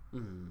character.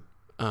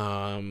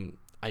 Mm-hmm.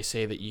 I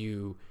say that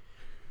you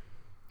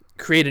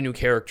create a new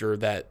character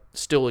that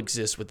still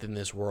exists within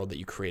this world that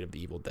you create of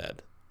the Evil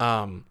Dead.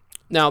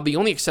 Now, the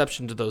only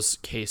exception to those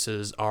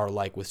cases are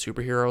like with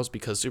superheroes,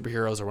 because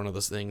superheroes are one of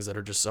those things that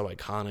are just so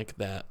iconic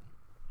that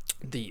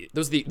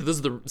those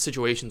are the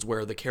situations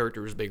where the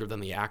character is bigger than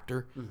the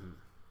actor. Mm-hmm.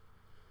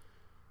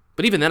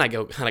 But even then, I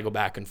go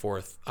back and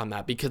forth on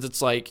that, because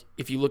it's like,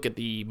 if you look at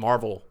the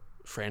Marvel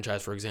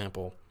franchise, for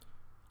example,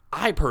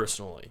 I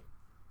personally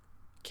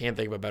can't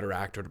think of a better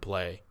actor to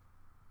play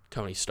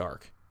Tony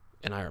Stark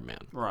in Iron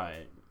Man.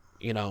 Right.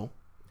 You know?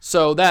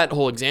 So that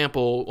whole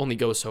example only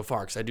goes so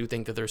far, because I do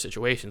think that there are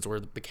situations where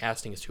the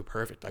casting is too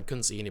perfect. I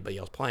couldn't see anybody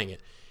else playing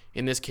it.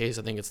 In this case,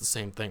 I think it's the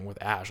same thing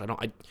with Ash.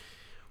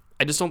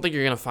 I just don't think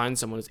you're going to find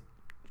someone who's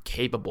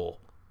capable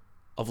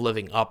of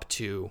living up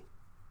to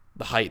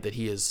the height that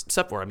he is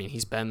set for. I mean,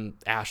 he's been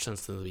Ash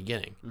since the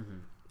beginning. Mm-hmm.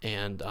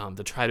 And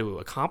to try to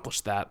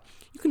accomplish that,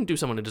 you can do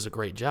someone who does a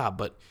great job,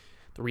 but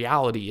the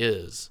reality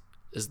is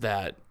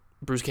that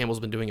Bruce Campbell's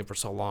been doing it for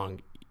so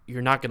long,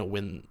 you're not going to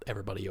win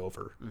everybody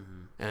over. Mm-hmm.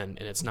 And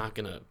it's not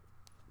going to,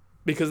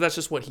 because that's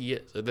just what he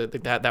is.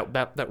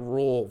 That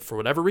role, for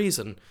whatever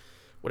reason,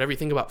 whatever you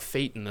think about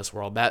fate in this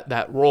world,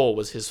 that role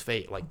was his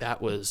fate. Like, that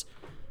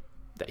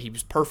he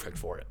was perfect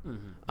for it.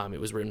 Mm-hmm.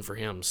 It was written for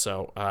him.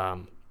 So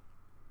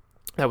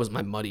that was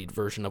my muddied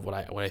version of what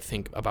I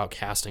think about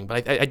casting.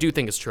 But I do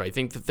think it's true. I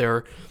think that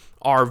there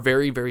are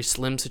very, very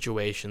slim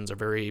situations, or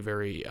very,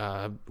 very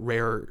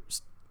rare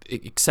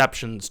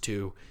exceptions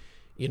to,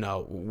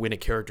 when a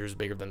character is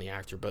bigger than the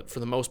actor. But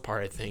for the most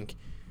part,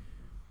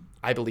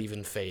 I believe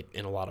in fate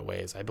in a lot of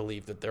ways. I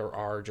believe that there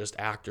are just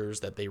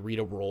actors that they read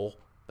a role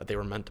that they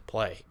were meant to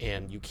play,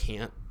 and you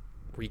can't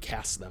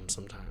recast them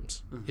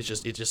sometimes. Mm-hmm. It's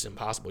just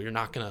impossible. You're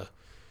not gonna.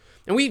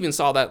 And we even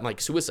saw that in,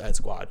 like, Suicide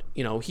Squad.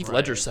 Heath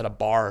Ledger set a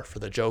bar for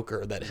the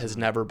Joker that has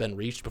never been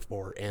reached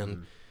before,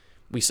 and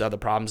we saw the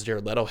problems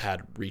Jared Leto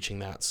had reaching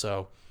that.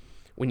 So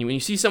when you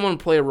see someone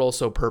play a role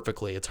so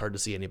perfectly, it's hard to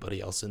see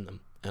anybody else in them.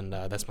 And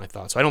that's my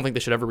thought. So I don't think they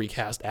should ever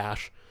recast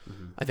Ash.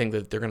 Mm-hmm. I think that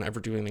if they're going to ever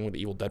do anything with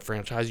the Evil Dead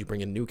franchise, you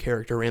bring a new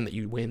character in that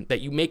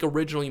you make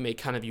original, you make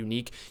kind of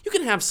unique. You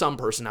can have some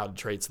personality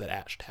traits that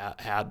Ash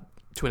had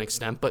to an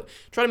extent, but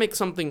try to make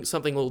something a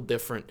little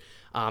different.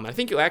 I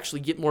think you'll actually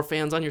get more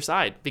fans on your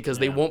side, because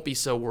they won't be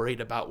so worried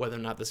about whether or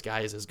not this guy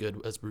is as good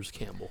as Bruce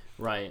Campbell.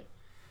 Right.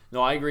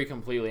 No, I agree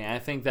completely. And I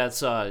think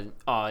that's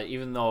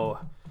even though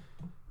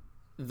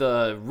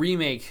the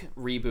remake,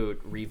 reboot,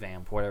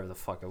 revamp, whatever the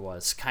fuck it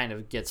was, kind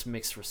of gets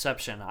mixed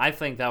reception, I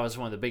think that was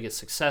one of the biggest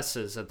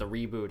successes that the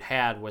reboot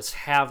had, was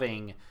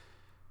having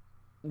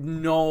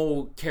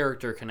no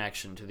character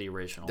connection to the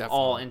original. Definitely.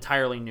 All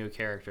entirely new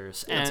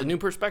characters. Yeah, and it's a new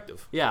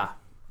perspective. Yeah.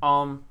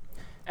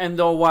 And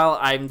though while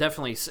I'm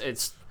definitely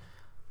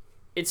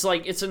it's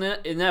like it's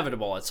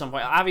inevitable at some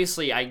point.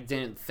 Obviously, I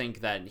didn't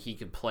think that he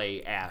could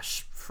play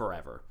Ash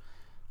forever.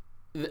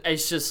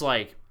 It's just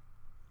like,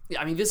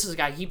 I mean, this is a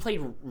guy, he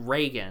played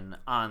Reagan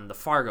on the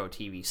Fargo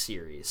TV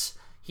series.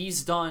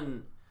 He's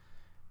done...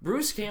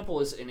 Bruce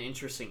Campbell is an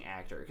interesting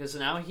actor because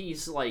now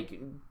he's like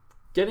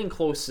getting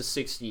close to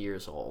 60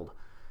 years old.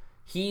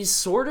 He's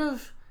sort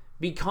of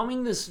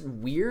becoming this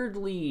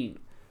weirdly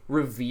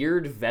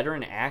revered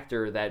veteran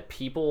actor that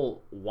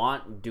people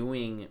want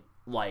doing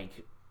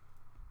like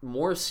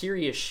more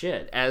serious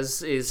shit,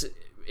 as is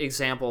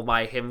example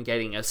by him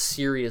getting a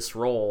serious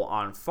role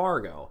on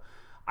Fargo.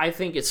 I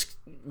think it's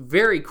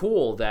very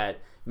cool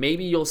that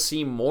maybe you'll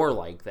see more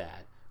like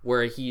that,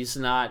 where he's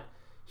not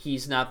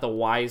the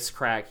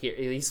wisecrack here.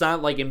 He's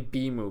not like in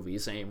B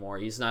movies anymore.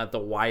 He's not the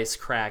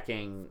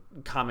wisecracking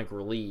comic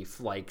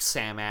relief like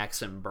Sam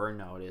Axe and Burn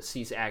Notice.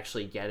 He's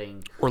actually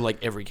getting... Or like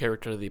every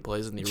character that he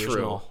plays in the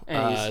original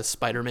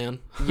Spider-Man.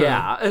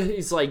 Yeah,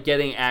 he's like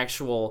getting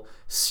actual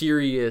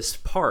serious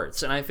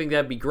parts. And I think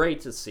that'd be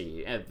great to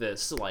see at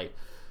this,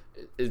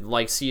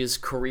 like see his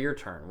career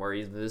turn, where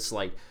he's this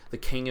like the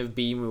king of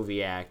B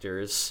movie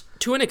actors.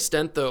 To an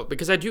extent, though,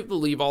 because I do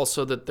believe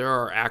also that there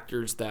are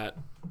actors that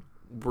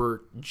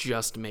were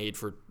just made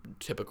for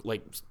typical,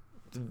 like,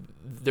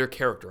 they're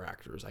character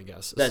actors, I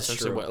guess. That's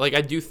true. Like,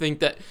 I do think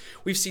that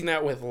we've seen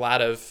that with a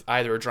lot of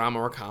either a drama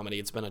or comedy.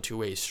 It's been a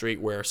two-way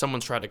street where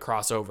someone's tried to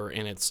cross over,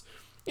 and it's,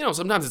 you know,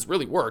 sometimes it's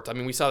really worked. I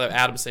mean, we saw that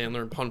Adam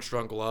Sandler in Punch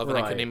Drunk Love, and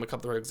I could name a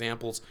couple other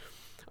examples.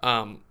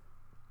 But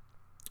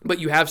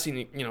you have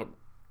seen, you know,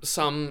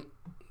 some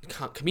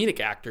comedic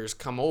actors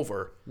come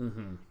over,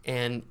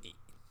 and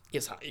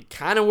it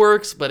kind of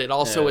works, but it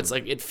also, it's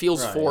like, it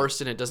feels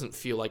forced and it doesn't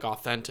feel like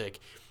authentic.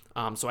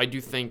 So I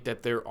do think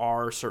that there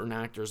are certain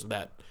actors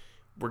that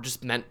were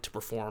just meant to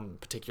perform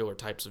particular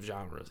types of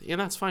genres. And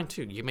that's fine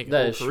too. You make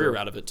a whole career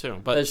out of it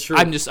too. But that's true.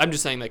 I'm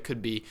just saying that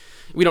could be,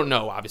 we don't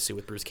know obviously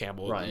with Bruce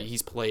Campbell. Right.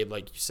 He's played,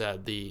 like you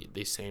said, the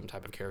same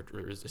type of character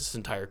his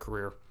entire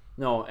career.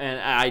 No, and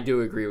I do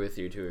agree with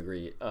you to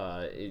agree.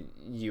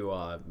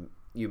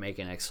 You make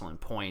an excellent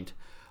point.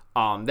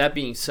 That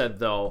being said,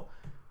 though,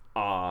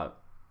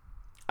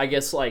 I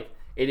guess like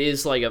it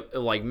is like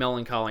a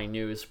melancholy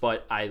news,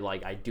 but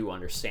I do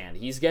understand.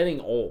 He's getting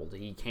old.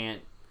 He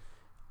can't,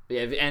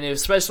 and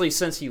especially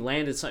since he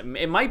landed something,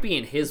 it might be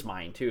in his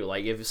mind too.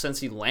 Like since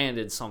he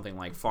landed something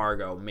like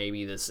Fargo,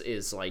 maybe this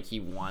is like he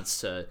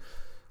wants to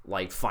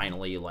like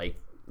finally like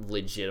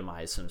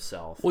legitimize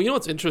himself. Well, you know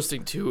what's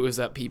interesting too is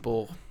that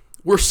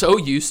we're so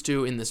used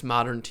to in this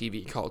modern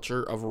TV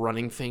culture of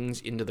running things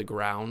into the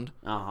ground.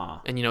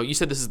 And you know, you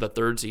said this is the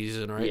third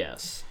season, right?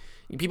 Yes.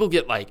 People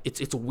get like,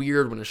 it's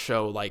weird when a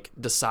show like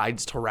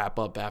decides to wrap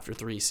up after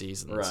 3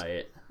 seasons.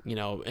 Right. You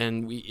know,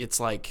 and it's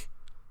like,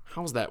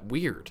 how is that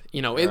weird?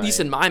 You know, at least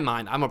in my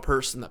mind, I'm a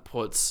person that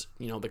puts,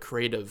 you know, the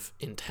creative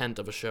intent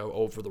of a show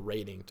over the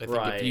ratings. I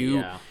think if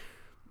you,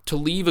 to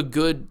leave a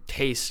good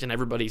taste in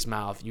everybody's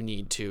mouth, you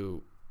need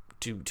to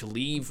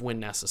leave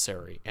when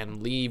necessary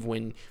and leave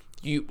when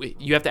you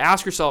have to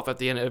ask yourself at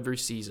the end of every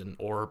season,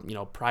 or, you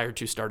know, prior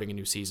to starting a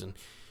new season,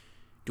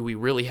 do we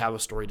really have a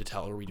story to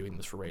tell, or are we doing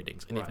this for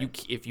ratings? And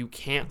if you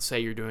can't say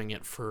you're doing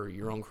it for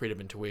your own creative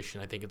intuition,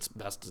 I think it's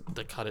best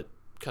to cut it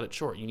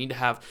short. You need to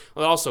have,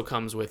 well, it also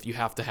comes with, you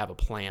have to have a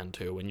plan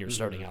too. When you're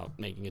starting out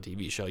making a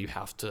TV show, you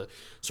have to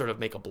sort of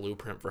make a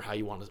blueprint for how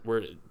you want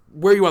to,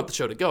 where you want the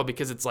show to go,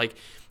 because it's like,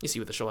 you see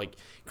with a show like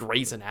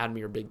Grey's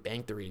Anatomy or Big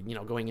Bang Theory, you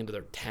know, going into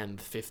their 10th,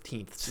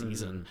 15th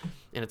season,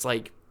 and it's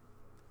like,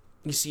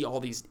 you see all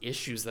these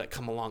issues that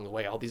come along the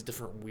way, all these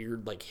different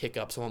weird like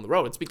hiccups along the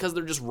road. It's because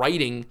they're just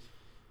writing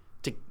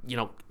to, you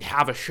know,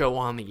 have a show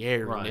on the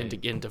air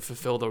and to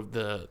fulfill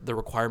the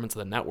requirements of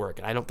the network.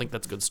 And I don't think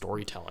that's good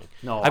storytelling.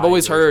 No, I've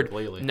always heard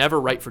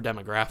never write for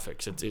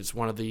demographics. It's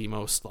one of the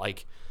most,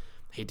 like,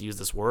 I hate to use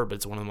this word, but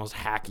it's one of the most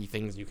hacky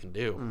things you can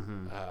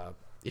do,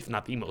 if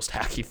not the most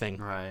hacky thing.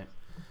 Right.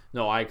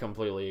 No, I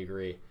completely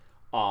agree.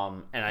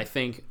 And I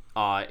think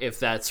if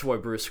that's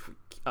what Bruce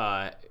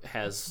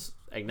has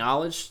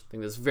acknowledged, I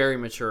think that's very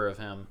mature of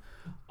him.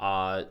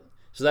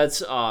 So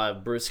that's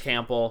Bruce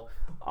Campbell.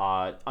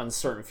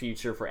 Uncertain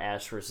future for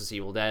Ash versus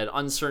Evil Dead.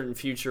 Uncertain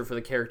future for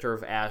the character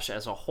of Ash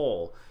as a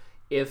whole.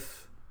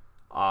 If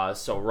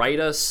so, write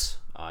us,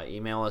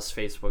 email us,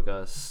 Facebook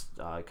us,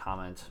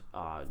 comment,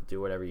 do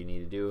whatever you need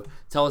to do.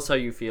 Tell us how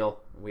you feel.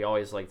 We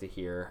always like to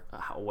hear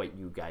what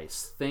you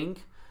guys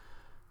think.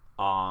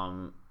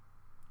 So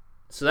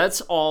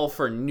that's all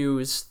for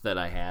news that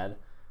I had.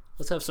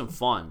 Let's have some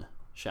fun,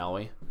 shall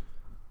we?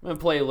 I'm going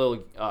to play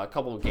a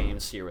couple of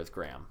games here with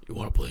Graham. You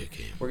want to play a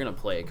game? We're going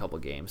to play a couple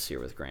of games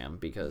here with Graham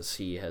because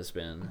he's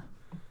been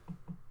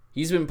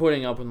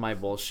putting up with my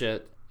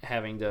bullshit,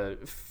 having to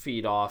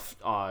feed off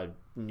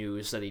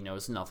news that he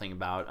knows nothing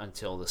about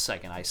until the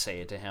second I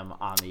say it to him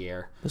on the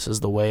air. This is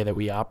the way that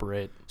we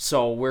operate.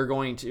 So we're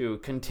going to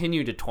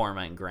continue to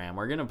torment Graham.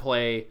 We're going to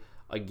play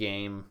a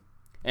game,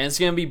 and it's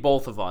going to be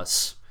both of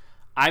us.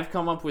 I've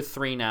come up with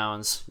 3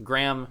 nouns.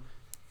 Graham,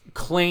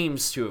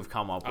 claims to have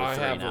come up with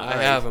three now.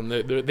 I have them.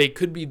 They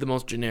could be the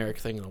most generic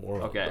thing in the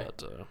world. Okay.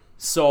 But,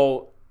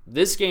 So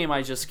this game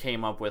I just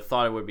came up with,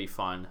 thought it would be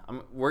fun.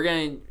 We're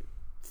going to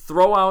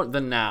throw out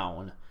the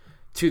noun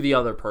to the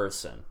other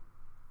person.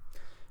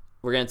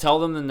 We're going to tell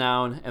them the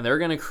noun, and they're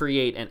going to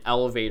create an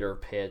elevator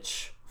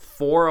pitch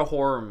for a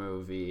horror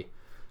movie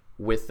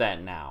with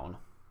that noun.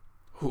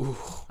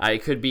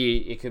 It could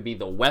be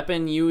the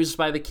weapon used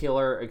by the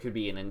killer. It could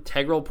be an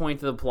integral point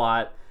to the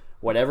plot.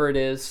 Whatever it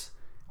is,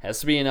 has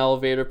to be an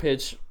elevator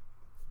pitch,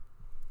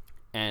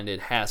 and it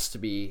has to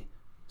be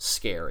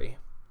scary.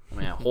 I'm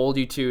gonna hold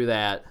you to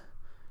that.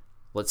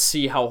 Let's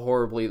see how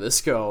horribly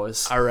this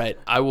goes. all right,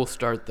 I will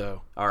start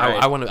though. All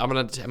right.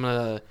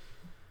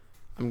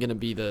 I'm gonna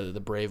be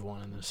the brave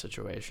one in this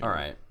situation. All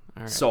right.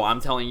 All right. So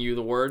I'm telling you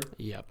the word.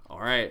 Yep. All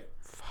right.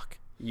 Fuck.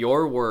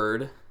 Your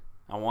word.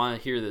 I want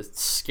to hear the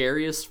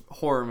scariest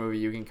horror movie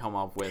you can come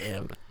up with.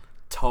 Damn.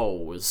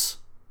 Toes.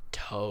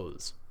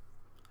 Toes.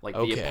 Like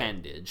Okay. the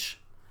appendage.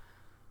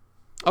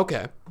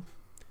 Okay.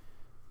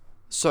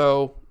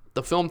 So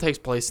the film takes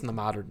place in the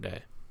modern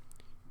day,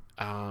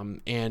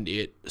 and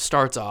it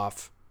starts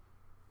off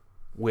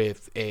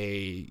with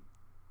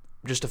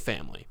just a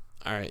family.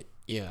 All right,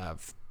 you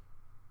have,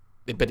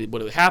 but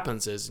what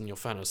happens is, and you'll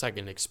find in a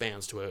second, it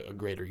expands to a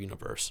greater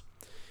universe,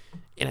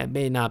 and I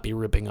may not be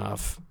ripping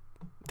off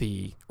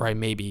or I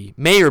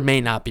may or may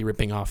not be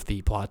ripping off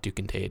the plot to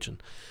Contagion.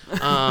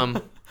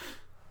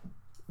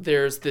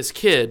 There's this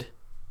kid.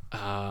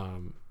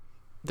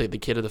 The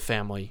kid of the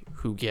family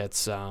who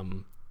gets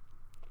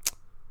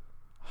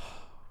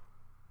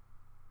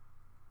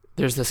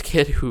there's this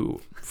kid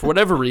who, for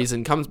whatever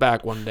reason, comes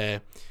back one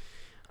day,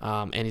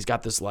 and he's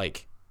got this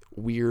like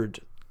weird,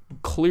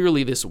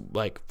 clearly this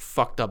like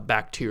fucked up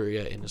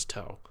bacteria in his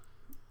toe.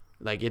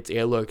 Like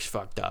it looks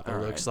fucked up. It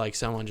looks like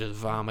someone just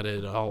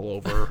vomited all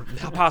over,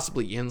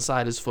 possibly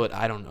inside his foot.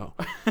 I don't know.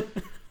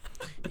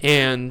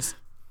 And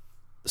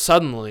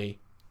suddenly,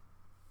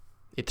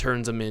 it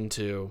turns him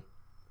into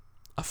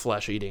a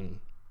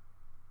flesh-eating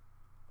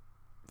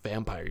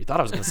vampire. You thought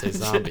I was going to say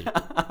zombie,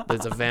 but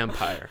it's a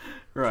vampire.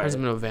 Right. Turns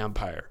him into a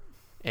vampire.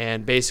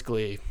 And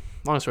basically,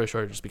 long story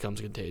short, it just becomes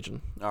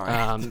Contagion. All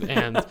right.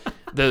 And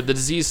the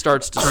disease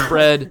starts to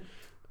spread.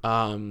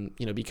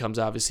 Becomes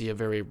obviously a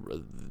very...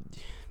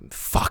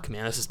 fuck,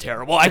 man, this is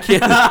terrible. I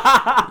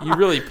can't... You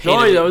really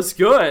painted me. That was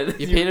good.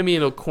 You painted me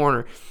in a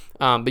corner.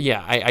 But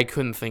yeah, I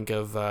couldn't think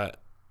of...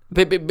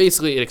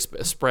 basically,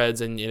 it spreads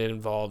and it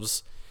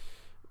involves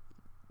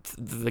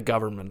the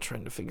government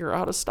trying to figure out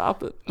how to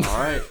stop it. All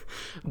right.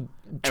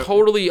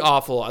 Totally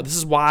awful. This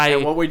is why...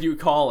 And what would you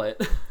call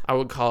it? I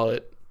would call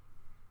it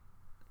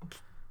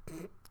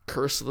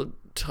Curse of the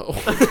Toe.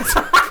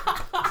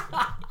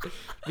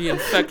 The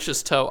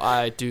infectious toe.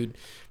 Dude,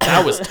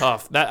 that was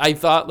tough. That I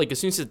thought, like, as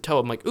soon as you said toe,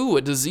 I'm like, ooh,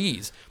 a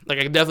disease. Like,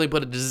 I could definitely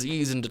put a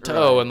disease into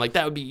toe, and like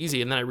that would be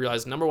easy. And then I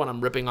realized, number one, I'm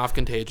ripping off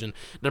Contagion.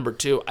 Number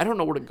two, I don't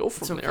know where to go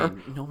from there.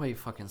 Nobody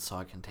fucking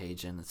saw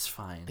Contagion. It's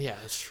fine. Yeah,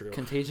 that's true.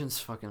 Contagion's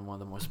fucking one of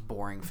the most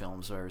boring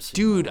films I've ever seen.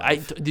 Dude,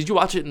 did you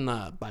watch it in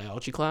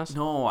biology class?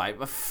 No,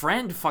 a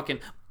friend fucking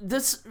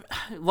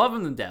love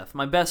him to death.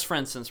 My best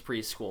friend since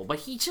preschool, but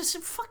he just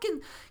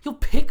he'll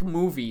pick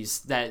movies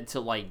to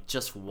like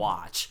just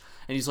watch,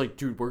 and he's like,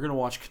 dude, we're gonna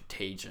watch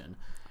Contagion. And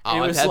Oh,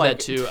 it I've was had like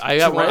that too.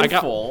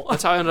 dreadful.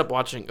 That's how I ended up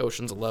watching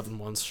Ocean's 11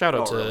 once. Shout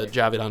out to really?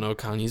 Javidan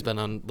Okan. He's been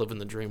on Living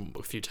the Dream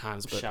a few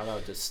times. But Shout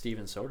out to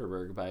Steven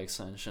Soderbergh by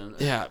extension.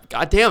 yeah,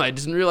 goddamn, I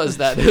didn't realize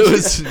that. It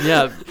was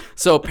yeah.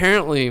 So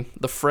apparently,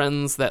 the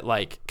friends that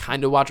like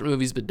kind of watch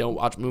movies but don't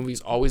watch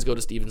movies always go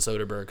to Steven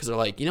Soderbergh because they're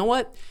like, you know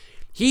what?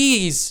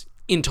 He's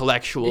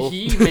intellectual.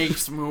 He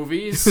makes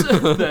movies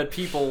that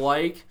people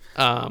like.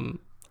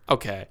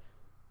 Okay.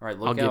 All right,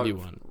 I'll give you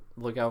one.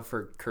 Look out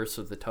for Curse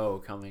of the Toe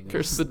coming.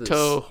 Curse of the this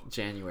Toe,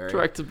 January.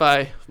 Directed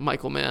by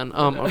Michael Mann.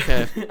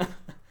 Okay.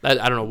 I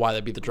don't know why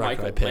that'd be the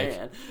director Michael I pick.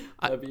 Mann.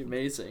 That'd be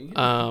amazing.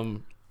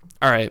 All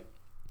right.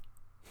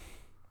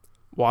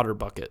 Water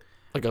bucket.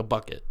 Like a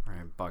bucket. All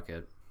right,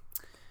 bucket.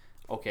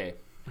 Okay.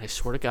 I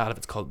swear to God, if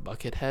it's called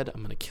Buckethead,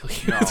 I'm going to kill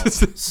you.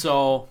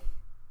 No.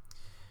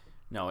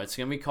 No, it's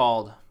going to be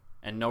called,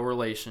 and no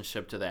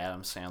relationship to the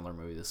Adam Sandler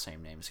movie, the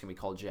same name. It's going to be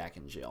called Jack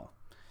and Jill.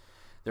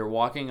 They're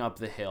walking up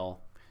the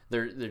hill.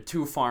 They're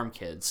two farm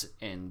kids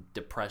in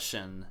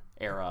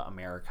Depression-era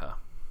America.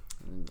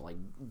 And like,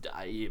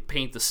 you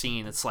paint the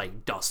scene, it's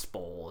like Dust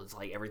Bowl. It's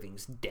like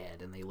everything's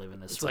dead, and they live in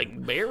this... It's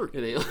like bear.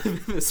 They live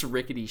in this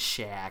rickety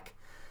shack.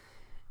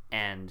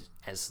 And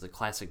as the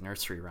classic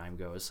nursery rhyme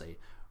goes, they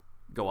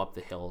go up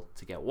the hill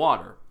to get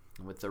water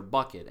with their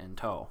bucket in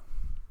tow.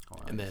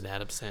 And then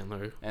Adam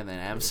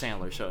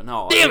Sandler show.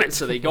 No, damn it!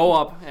 So they go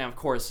up, and of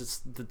course it's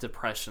the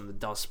Depression, the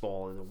Dust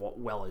Bowl, and the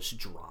well is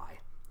dry.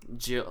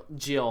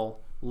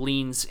 Jill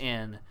leans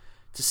in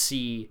to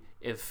see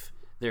if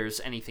there's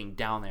anything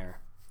down there.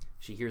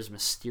 She hears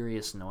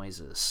mysterious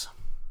noises.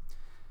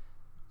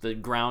 The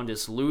ground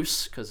is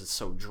loose because it's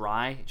so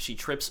dry. She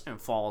trips and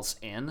falls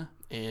in.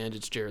 And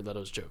it's Jared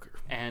Leto's Joker.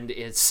 And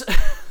it's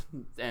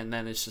and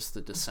then it's just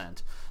the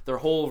descent. The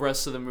whole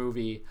rest of the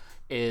movie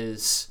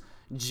is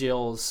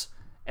Jill's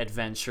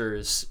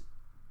adventures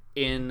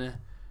in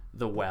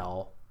the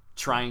well,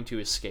 trying to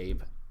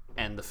escape,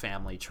 and the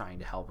family trying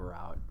to help her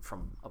out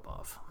from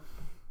above.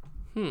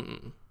 Damn,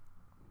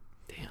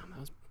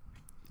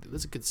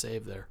 that's a good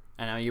save there.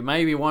 And now you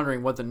might be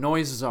wondering what the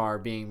noises are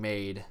being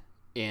made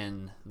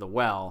in the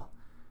well.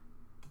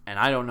 And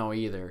I don't know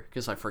either,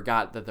 because I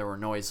forgot that there were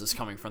noises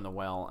coming from the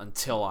well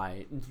until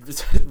I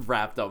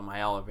wrapped up my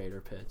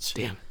elevator pitch.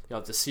 Damn. You'll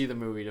have to see the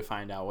movie to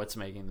find out what's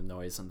making the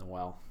noise in the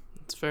well.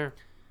 That's fair.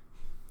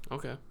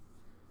 Okay.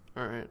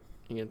 All right.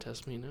 You gonna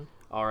test me now?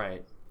 All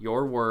right.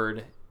 Your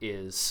word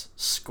is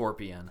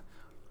scorpion.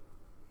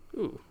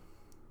 Ooh.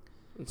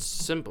 It's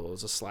simple.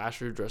 It's a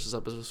slasher who dresses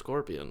up as a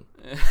scorpion.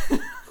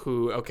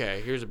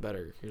 Okay, here's a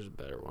better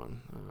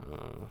one.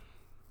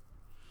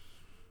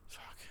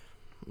 Fuck.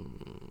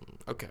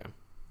 Okay.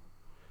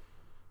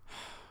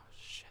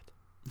 Shit.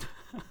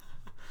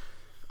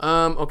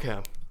 Okay.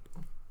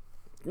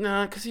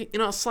 Nah, because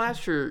a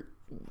slasher,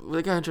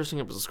 the guy dressing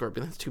up as a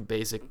scorpion, that's too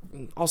basic.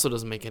 Also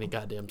doesn't make any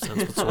goddamn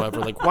sense whatsoever.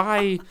 Like,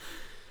 why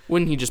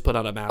wouldn't he just put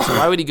on a mask?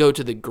 Why would he go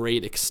to the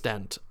great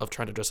extent of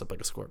trying to dress up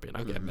like a scorpion?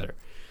 Okay, better.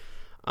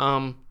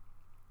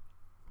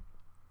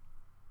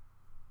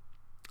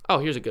 Oh,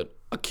 here's a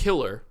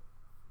killer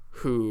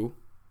who,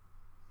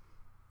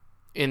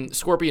 and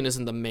Scorpion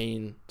isn't the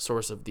main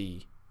source of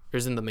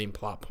isn't the main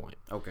plot point.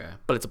 Okay.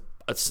 But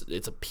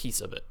it's a piece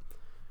of it.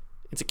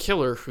 It's a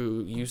killer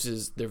who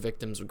uses their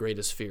victims'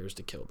 greatest fears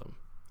to kill them.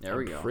 There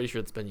we go. I'm pretty sure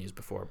it's been used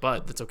before,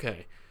 but that's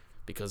okay,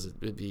 because it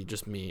would be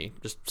just me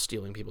just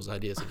stealing people's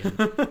ideas again,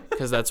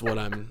 because that's what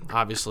I'm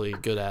obviously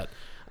good at.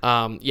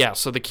 Yeah,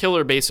 so the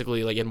killer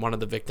basically, like, in one of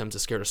the victims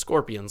is scared of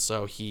scorpions,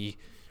 so he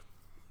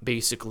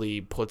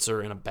basically puts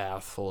her in a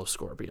bath full of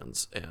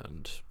scorpions,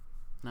 and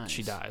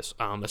she dies.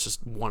 That's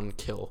just one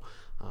kill.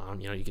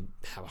 You could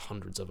have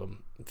hundreds of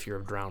them, fear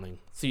of drowning.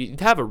 So you'd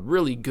have a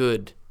really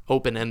good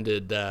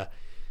open-ended,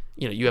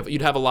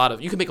 you'd have a lot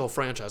of, you could make a whole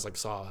franchise like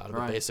Saw out of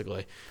it,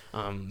 basically,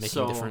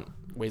 making different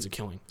ways of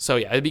killing. So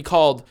yeah, it'd be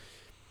called,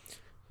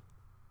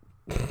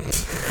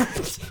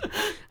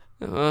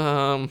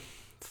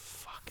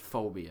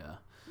 Phobia.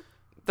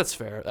 That's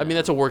fair. I mean,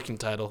 that's a working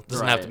title.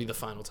 Doesn't have to be the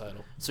final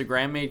title. So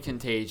Graham made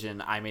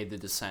Contagion, I made The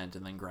Descent,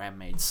 and then Graham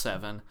made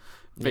Seven.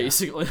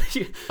 Basically.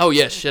 Oh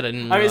yeah, shit. I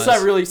didn't realize. I mean, it's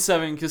not really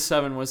Seven, because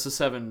Seven was the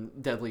 7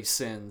 deadly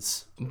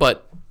sins.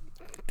 But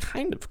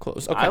kind of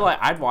close. Okay.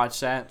 I'd watch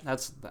that.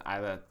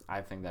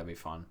 I think that'd be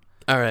fun.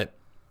 All right.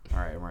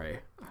 I'm ready.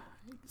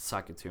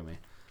 Suck it to me.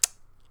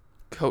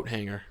 Coat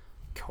hanger.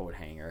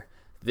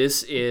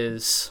 This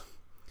is.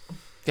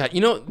 Yeah,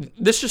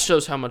 this just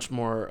shows how much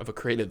more of a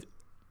creative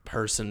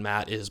person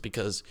Matt is,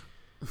 because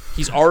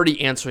he's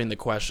already answering the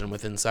question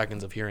within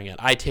seconds of hearing it.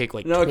 I take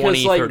 20,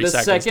 30 seconds.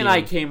 The second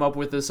I came up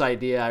with this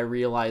idea, I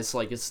realized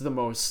it's the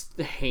most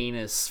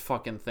heinous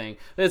fucking thing.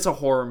 It's a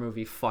horror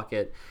movie. Fuck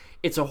it.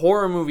 It's a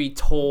horror movie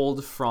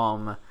told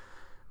from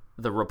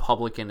the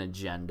Republican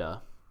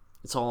agenda.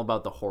 It's all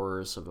about the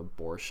horrors of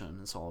abortion.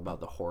 It's all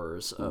about the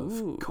horrors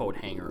of coat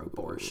hanger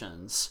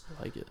abortions.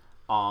 I like it.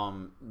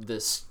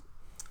 This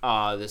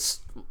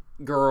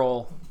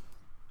girl.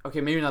 Okay,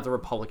 maybe not the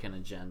Republican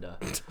agenda,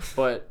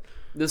 but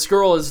this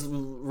girl is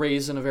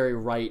raised in a very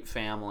right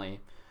family,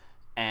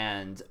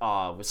 and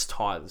was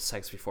taught that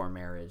sex before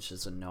marriage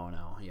is a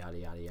no-no, yada,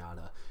 yada,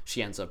 yada.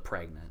 She ends up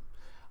pregnant,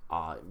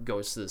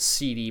 goes to the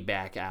seedy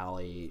back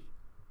alley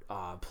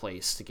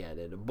place to get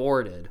it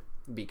aborted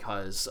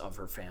because of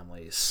her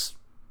family's...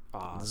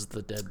 Does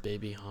the dead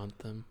baby haunt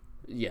them?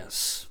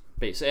 Yes.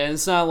 Basically. And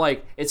it's not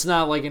like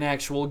an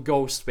actual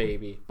ghost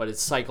baby, but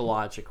it's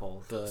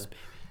psychological.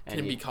 Can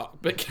it be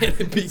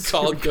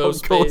called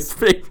Ghost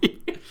Baby?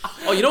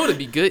 Oh, you know what would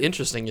be good,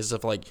 interesting, is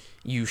if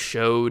you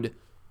showed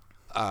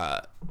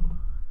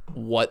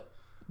what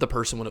the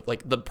person would have,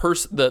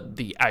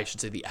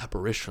 the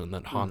apparition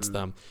that haunts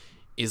them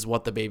is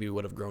what the baby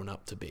would have grown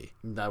up to be.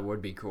 That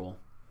would be cool.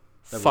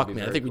 Fuck,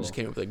 man, I think we just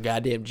came up with a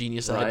goddamn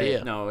genius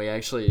idea. No, we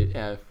actually,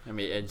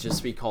 it'd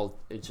just be called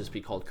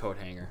coat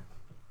hanger.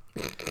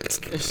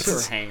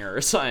 Or hanger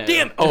or something.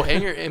 Damn. Oh,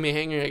 hanger. I mean,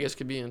 hanger, I guess,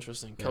 could be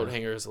interesting. Coat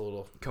hanger is a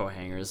little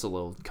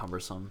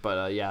cumbersome,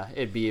 but yeah,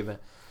 it'd be even,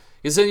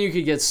 because then you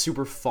could get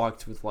super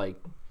fucked with like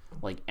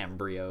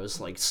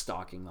embryos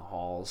stalking the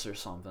halls or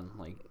something.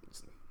 I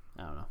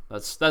don't know.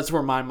 That's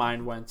where my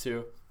mind went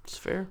to. It's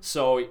fair.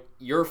 So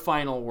your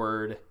final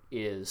word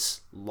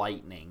is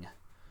lightning.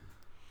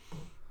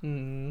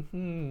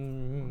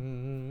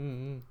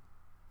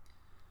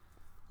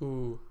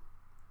 Ooh.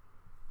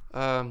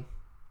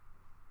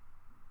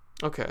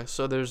 Okay,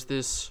 so there's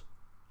this...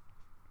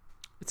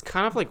 It's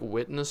kind of like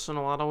Witness in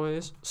a lot of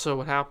ways. So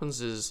what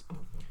happens is,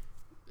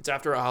 it's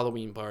after a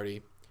Halloween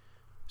party.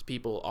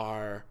 People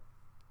are...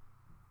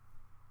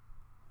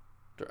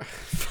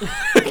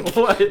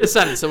 What? It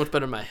sounded so much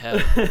better in my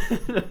head.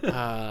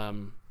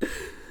 Oh,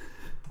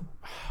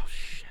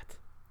 shit.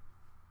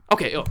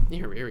 Okay,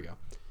 here we go.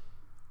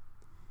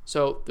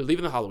 So they're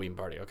leaving the Halloween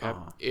party, okay?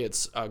 Uh-huh.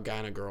 It's a guy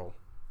and a girl.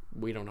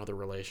 We don't know their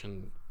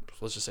relation.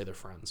 Let's just say they're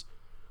friends.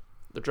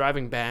 They're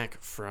driving back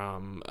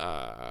from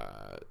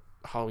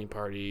Halloween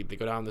party. They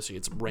go down the street.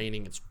 It's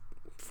raining. It's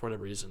for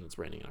whatever reason it's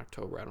raining in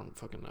October. I don't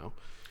fucking know.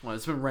 Well,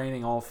 it's been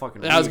raining all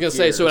fucking week I was gonna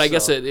say, here, so I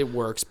guess it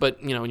works, but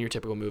in your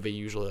typical movie,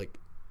 usually like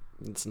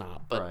it's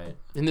not. But right.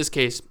 In this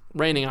case,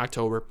 raining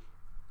October,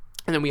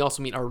 and then we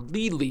also meet our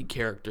lead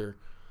character,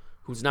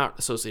 who's not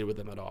associated with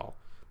them at all,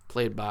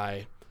 played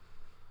by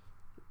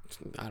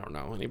I don't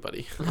know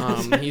anybody.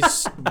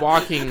 He's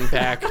walking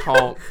back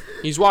home.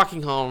 He's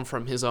walking home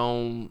from his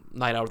own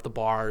night out at the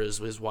bar.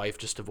 His wife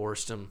just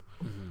divorced him.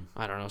 Mm-hmm.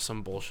 I don't know,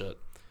 some bullshit.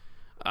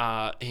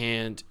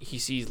 And he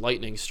sees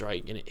lightning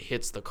strike, and it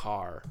hits the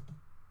car,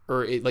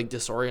 or it like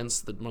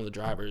disorients one of the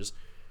drivers.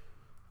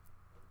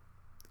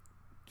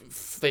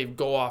 They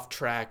go off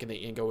track and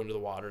they go into the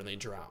water and they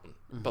drown.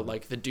 Mm-hmm. But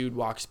like the dude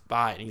walks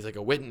by and he's like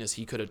a witness.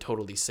 He could have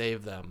totally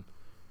saved them.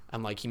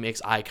 And like he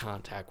makes eye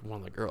contact with one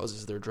of the girls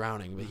as they're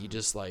drowning, but he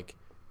just like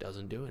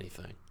doesn't do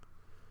anything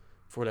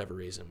for whatever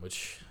reason,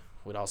 which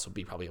would also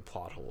be probably a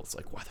plot hole. It's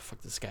like, why the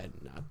fuck did this guy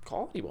not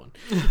call anyone?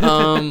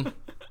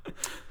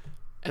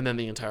 And then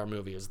the entire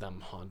movie is them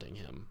haunting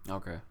him.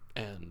 Okay.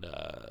 And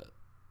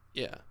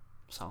yeah,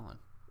 solid.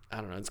 I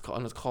don't know. It's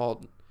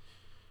called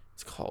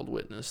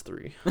Witness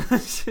 3.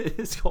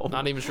 It's called.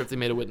 Not even sure if they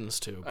made a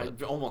Witness 2. But. I'm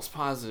almost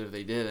positive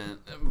they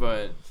didn't,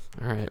 but.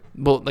 All right.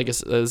 Well, like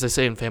as I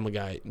say in Family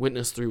Guy,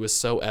 Witness 3 was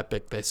so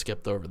epic they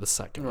skipped over the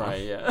second one.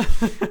 Right. Yeah.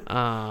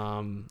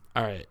 All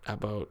right. How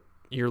about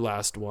your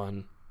last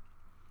one?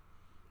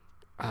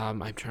 I'm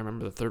trying to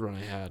remember the third one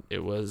I had.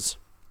 It was.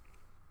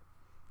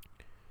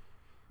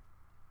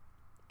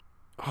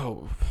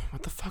 Oh,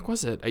 what the fuck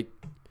was it? It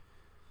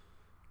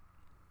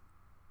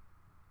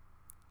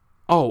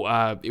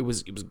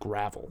was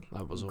gravel.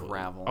 That was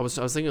gravel. I was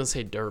thinking to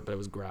say dirt, but it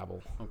was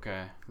gravel.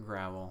 Okay,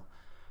 gravel.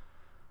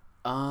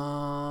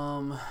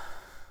 Gravel.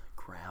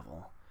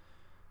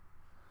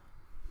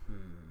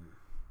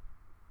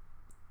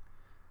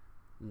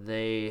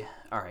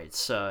 All right.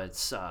 So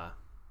it's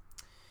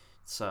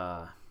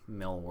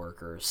mill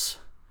workers.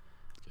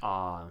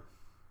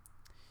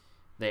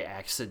 They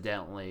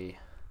accidentally.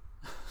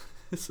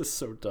 This is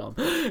so dumb.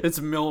 It's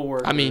mill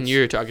workers. I mean,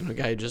 you're talking to a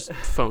guy who just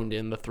phoned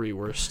in the 3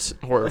 worst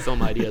horror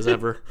film ideas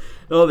ever.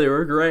 Oh, they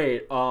were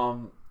great.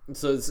 So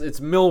it's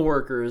mill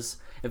workers,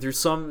 and through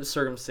some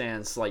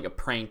circumstance, like a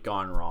prank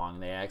gone wrong,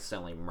 they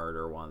accidentally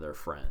murder one of their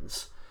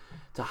friends.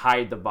 To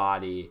hide the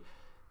body,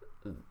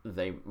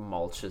 they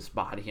mulch his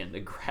body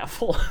into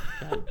gravel.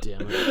 God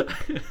damn it.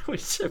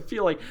 Which I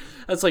feel like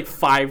that's like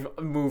 5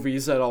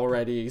 movies that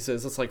already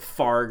exist. It's like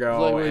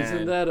Fargo.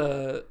 Isn't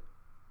that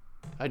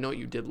I Know What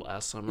You Did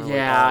Last Summer?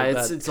 Yeah,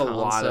 it's a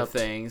lot of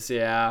things.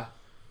 Yeah.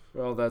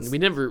 Well, we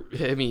never.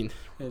 I mean,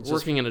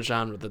 working in a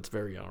genre that's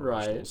very original.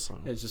 Right. So.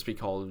 It'd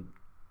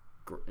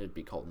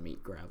be called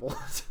meat gravel.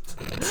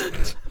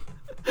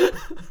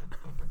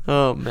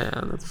 Oh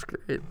man, that's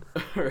great.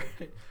 All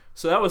right.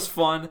 So that was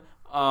fun.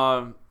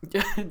 I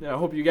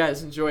hope you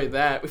guys enjoyed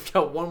that. We've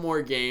got one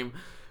more game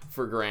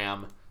for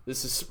Graham.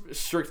 This is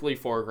strictly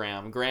for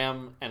Graham.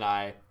 Graham and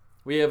I.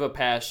 We have a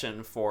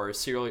passion for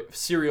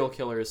serial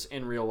killers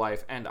in real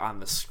life and on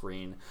the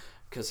screen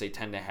because they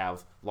tend to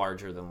have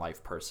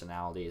larger-than-life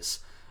personalities.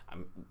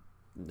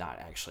 Not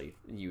actually,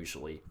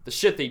 usually. The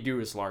shit they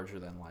do is larger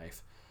than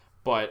life.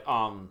 But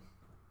a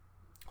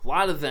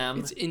lot of them...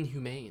 It's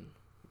inhumane.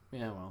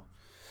 Yeah, well.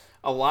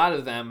 A lot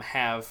of them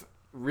have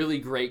really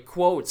great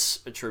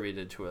quotes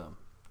attributed to them.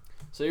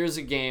 So here's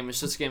a game. It's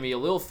just going to be a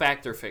little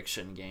fact or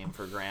fiction game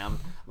for Graham.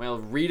 I'm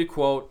going to read a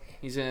quote.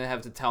 He's going to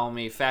have to tell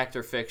me fact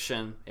or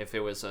fiction if it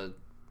was a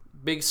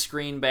big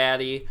screen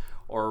baddie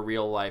or a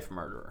real-life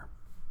murderer.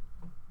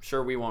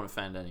 Sure, we won't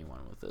offend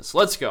anyone with this.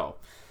 Let's go.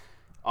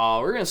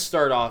 We're going to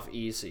start off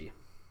easy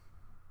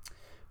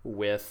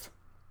with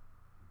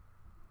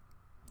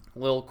a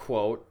little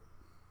quote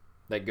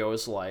that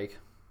goes like,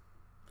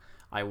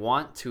 I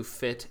want to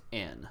fit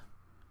in.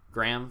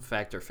 Graham,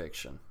 fact or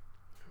fiction?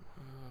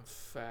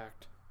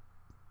 Fact.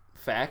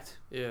 Fact?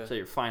 Yeah. So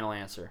your final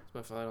answer?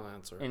 That's my final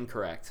answer.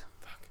 Incorrect.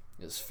 Fuck.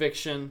 It's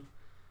fiction.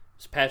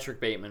 It's Patrick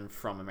Bateman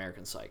from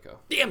American Psycho.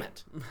 Damn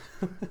it!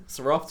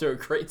 So we're off to a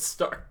great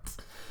start.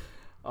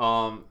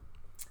 I'll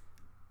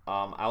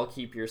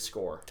keep your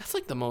score. That's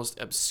like the most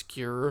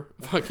obscure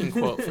fucking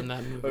quote from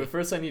that movie. But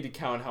first I need to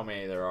count how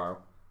many there are.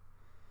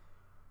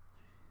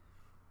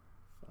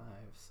 5,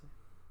 6,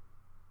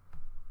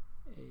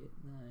 8,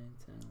 9,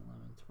 10, 11,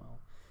 12,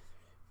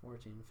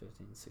 14,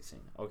 15, 16.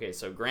 Okay,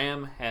 so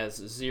Graham has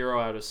 0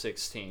 out of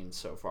 16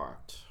 so far.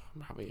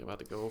 I'm probably about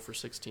to go for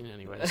 16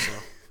 anyway, so.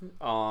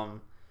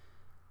 All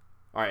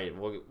right,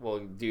 we'll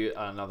do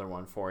another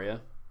one for you.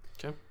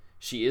 Okay.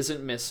 She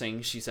isn't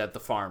missing. She's at the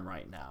farm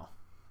right now.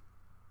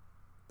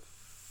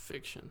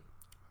 Fiction.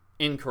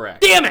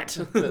 Incorrect. Damn it!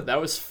 That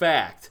was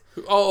fact.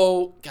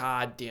 Oh,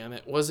 god damn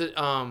it. Was it,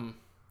 all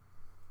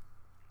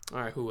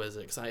right, who was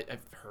it? Because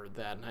I've heard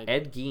that. And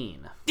Ed Gein.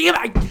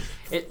 Damn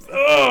it!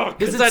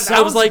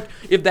 I was like,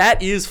 if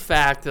that is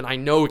fact, then I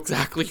know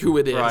exactly who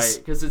it is. Right,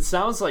 because it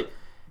sounds like...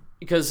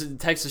 Because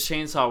Texas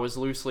Chainsaw was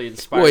loosely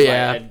inspired by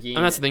Ed Gein.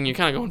 And that's the thing, you're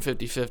kind of going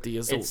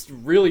 50-50. It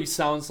really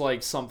sounds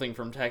like something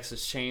from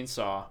Texas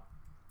Chainsaw.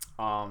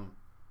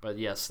 But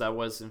yes, that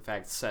was in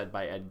fact said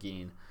by Ed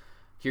Gein.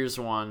 Here's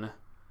one.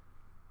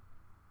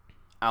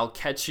 I'll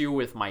catch you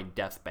with my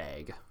death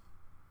bag.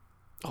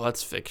 Oh,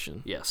 that's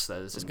fiction. Yes,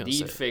 that is gonna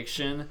indeed say.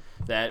 fiction.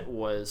 That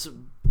was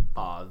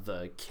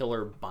the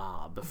killer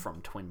Bob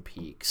from Twin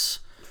Peaks.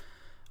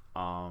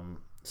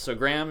 So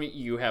Graham,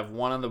 you have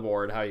one on the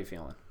board. How are you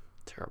feeling?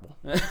 Terrible.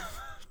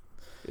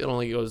 It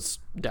only goes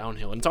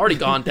downhill, and it's already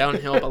gone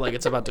downhill, but like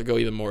it's about to go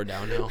even more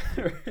downhill.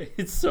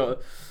 Right, so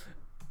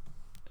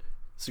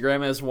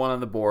Graham has one on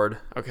the board.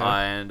 Okay.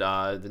 And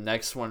the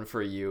next one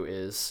for you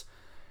is,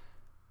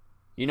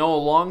 a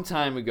long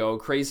time ago,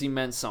 crazy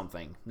meant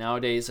something.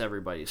 Nowadays,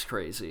 everybody's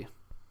crazy.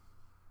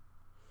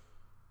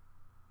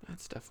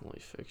 That's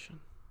definitely fiction.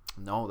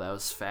 No, that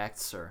was fact,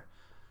 sir.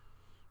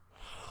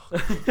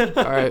 All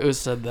right, who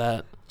said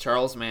that?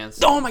 Charles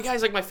Manson. Oh my God,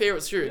 he's like my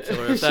favorite serial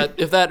killer.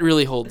 If that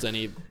really holds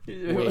any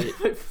weight.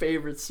 My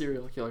favorite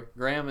serial killer.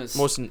 Graham is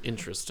Most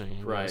interesting.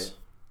 I right. guess.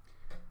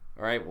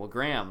 All right, well,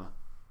 Graham,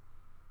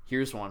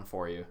 here's one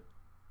for you,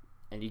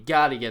 and you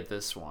got to get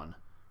this one.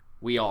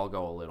 We all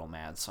go a little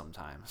mad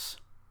sometimes.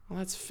 Well,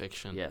 that's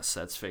fiction. Yes,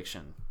 that's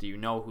fiction. Do you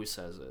know who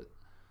says it?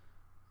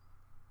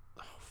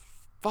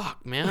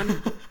 Fuck,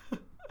 man.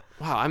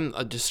 Wow, I'm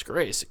a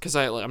disgrace because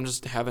I'm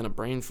just having a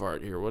brain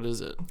fart here. What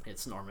is it?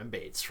 It's Norman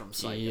Bates from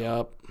Psycho.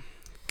 Yep.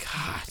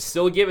 God.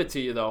 Still give it to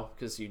you, though,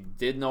 because you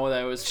did know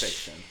that it was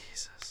fiction.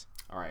 Jesus.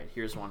 All right,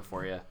 here's one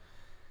for you.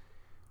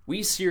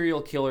 We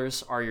serial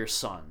killers are your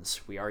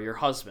sons. We are your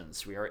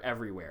husbands. We are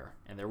everywhere.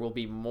 And there will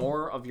be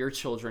more of your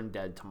children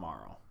dead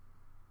tomorrow.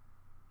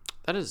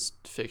 That is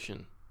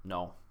fiction.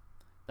 No,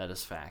 that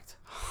is fact.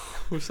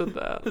 Who said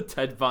that?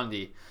 Ted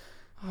Bundy.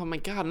 Oh my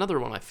God, another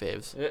one of my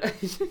faves.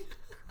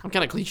 I'm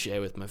kind of cliche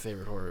with my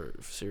favorite horror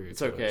serial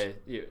It's killers.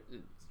 okay.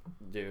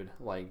 Dude,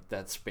 like,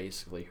 that's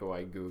basically who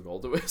I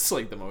Googled. It was,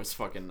 like, the most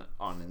fucking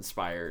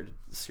uninspired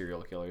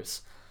serial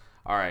killers.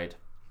 All right.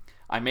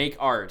 I make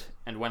art,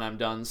 and when I'm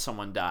done,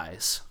 someone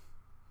dies.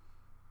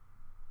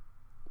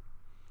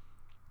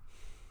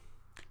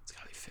 It's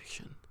gotta be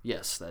fiction.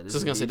 Yes, that is I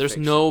was gonna say indeed there's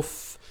fiction. no.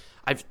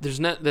 There's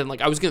not. Then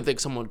like I was gonna think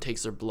someone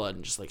takes their blood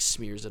and just like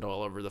smears it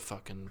all over the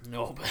fucking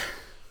No, but...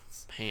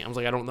 paint. I was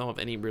like, I don't know of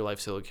any real life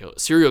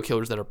serial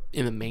killers that are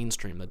in the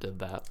mainstream that did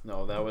that.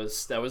 No, that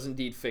was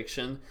indeed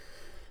fiction.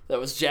 That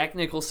was Jack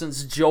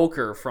Nicholson's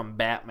Joker from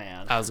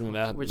Batman. I was thinking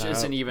that, which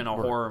isn't even a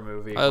horror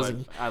movie. I was But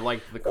thinking, I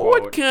like the quote.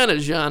 What kind of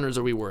genres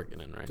are we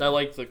working in right I now?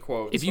 like the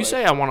quote. If you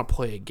say I want to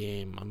play a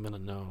game, I'm gonna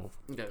know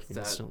that,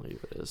 instantly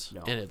what it is,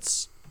 No. and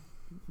it's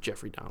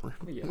Jeffrey Dahmer.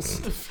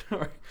 yes.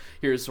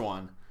 Here's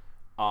one.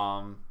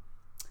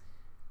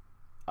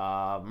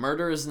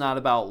 Murder is not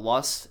about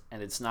lust,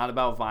 and it's not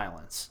about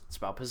violence. It's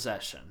about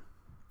possession.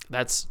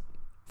 That's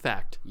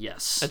fact.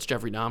 Yes. That's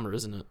Jeffrey Dahmer,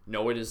 isn't it?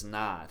 No, it is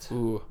not.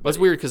 Ooh, but it's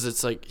weird because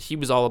it's like he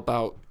was all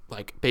about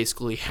like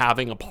basically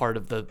having a part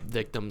of the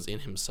victims in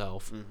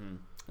himself.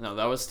 No,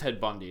 that was Ted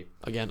Bundy.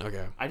 Again,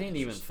 okay. I didn't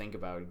even think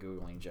about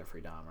Googling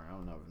Jeffrey Dahmer. I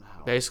don't know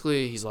how.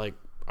 Basically, he's like,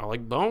 I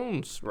like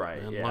bones.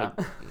 Right, And yeah.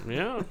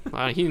 like,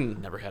 yeah. He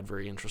never had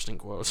very interesting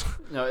quotes.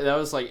 No, that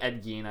was like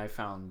Ed Gein. I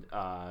found.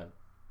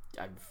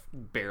 I've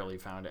barely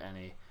found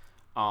any.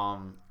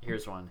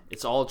 Here's one.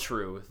 It's all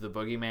true. The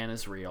boogeyman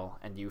is real,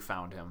 and you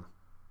found him.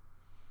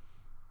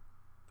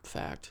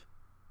 Fact.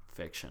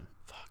 Fiction.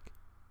 Fuck.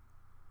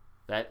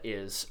 That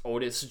is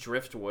Otis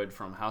Driftwood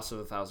from House of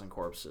a Thousand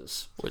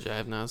Corpses. Which I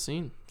have not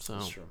seen, so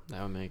That's true.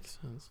 that would make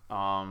sense.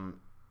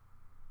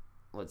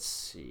 Let's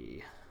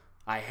see.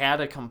 I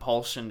had a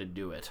compulsion to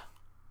do it.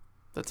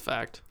 That's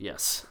fact.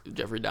 Yes.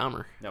 Jeffrey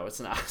Dahmer. No, it's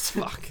not.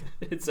 Fuck.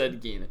 It's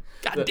Ed Gein.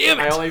 God damn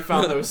it! I only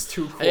found those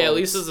two quotes. Hey, at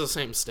least it's the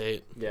same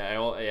state.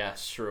 Yeah, yeah,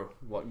 it's true.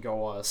 What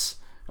go us?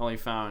 I only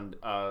found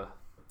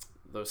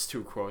those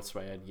two quotes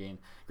by Ed Gein.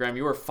 Graham,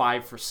 you were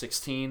 5 for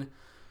 16.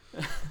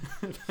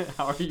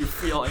 How are you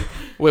feeling?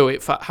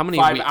 Wait. How many?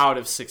 5 out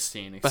of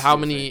 16. But how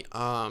excuse many? me.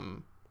 How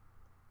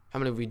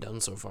many have we done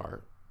so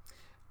far?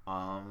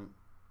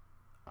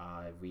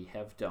 We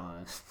have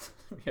done.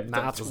 We have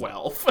Math done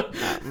was-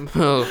 12.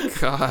 Oh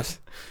God.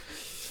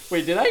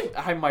 Wait, did I?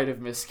 I might have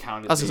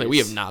miscounted. I was gonna say we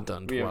these. have not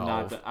done 12. We have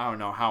not. I don't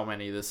know how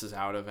many this is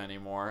out of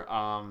anymore.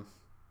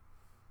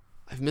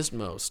 I've missed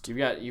most.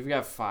 You've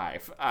got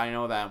 5. I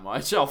know that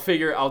much. I'll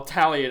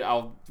tally it.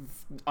 I'll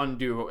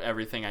undo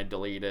everything I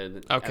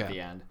deleted Okay. at the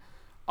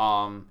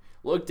end.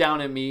 Look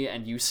down at me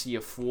and you see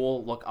a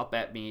fool. Look up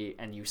at me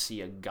and you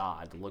see a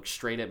god. Look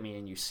straight at me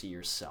and you see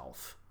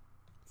yourself.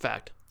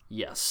 Fact.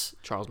 Yes,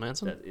 Charles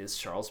Manson. that is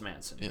Charles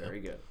Manson. Yeah. Very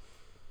good.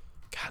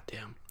 God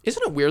damn.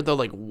 Isn't it weird though,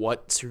 like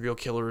what serial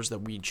killers that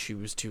we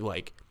choose to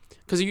like?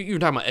 Because you were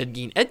talking about Ed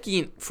Gein. Ed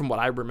Gein, from what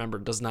I remember,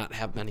 does not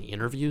have many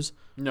interviews.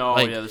 No,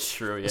 Like, yeah, that's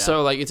true. Yeah.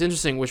 So like it's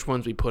interesting which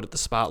ones we put at the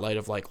spotlight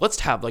of like let's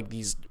have like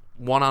these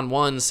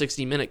one-on-one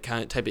 60-minute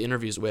kind of type of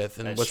interviews with,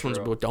 and That's which true.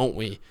 ones don't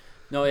we?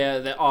 No,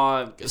 yeah,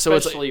 So it's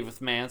especially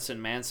with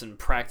Manson. Manson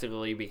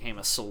practically became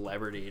a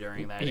celebrity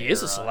during that era. He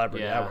is a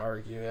celebrity, I would Yeah.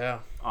 argue.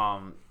 Yeah.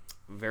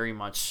 Very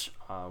much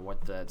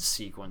what that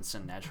sequence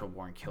in Natural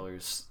Born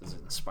Killers is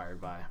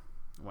inspired by,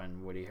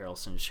 when Woody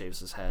Harrelson shaves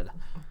his head.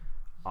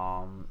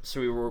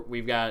 So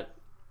we've got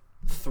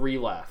 3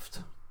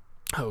 left.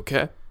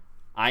 Okay.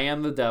 I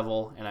am the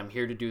devil, and I'm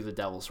here to do the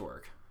devil's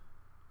work.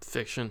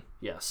 Fiction.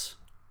 Yes.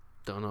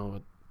 Don't know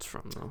what it's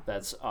from though.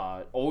 That's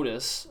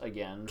Otis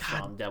again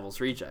from Devil's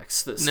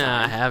Rejects. This Nah,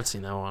 I time. have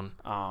seen that one.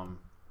 All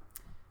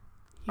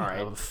I right.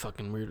 have a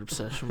fucking weird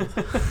obsession with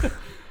it.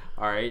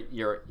 All right.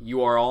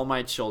 You are all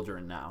my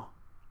children now.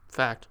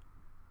 Fact.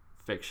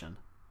 Fiction.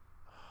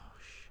 Oh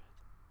shit.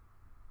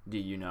 Do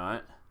you know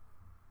it?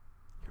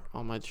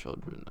 All my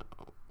children now.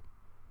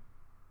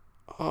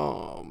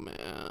 Oh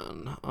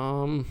man.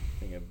 I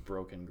think I've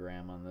broken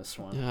Graham on this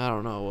one. Yeah, I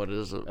don't know. What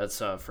is it? That's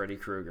Freddy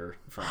Krueger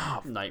from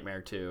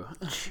Nightmare 2.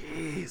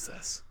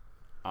 Jesus.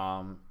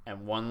 And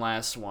one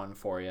last one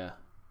for you.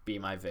 Be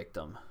my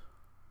victim.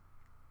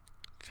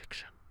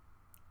 Fiction.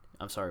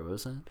 I'm sorry, what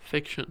was that?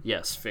 Fiction.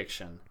 Yes,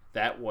 fiction.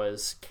 That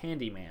was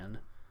Candyman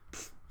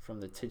from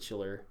the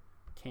titular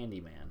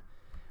Candyman.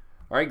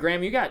 All right,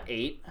 Graham, you got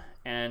 8.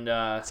 And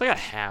So I got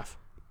half.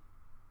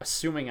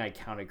 assuming I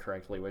counted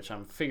correctly, which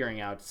I'm figuring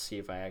out to see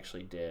if I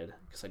actually did,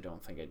 because I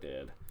don't think I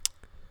did.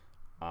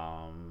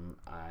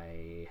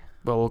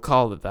 But we'll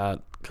call it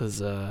that,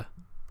 because I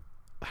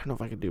don't know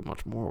if I could do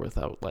much more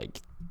without,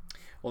 like,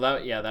 Well,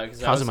 that because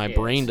that causing was my it.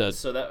 brain to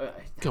so that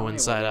go how many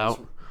inside were those? out.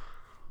 1,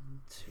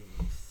 2,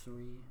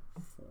 3,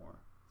 4,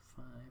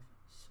 5,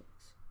 6,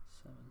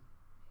 7,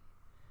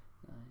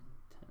 9,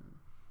 10,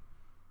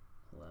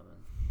 11,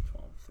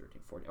 12,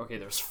 13, 14. Okay,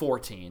 there's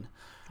 14.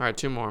 All right,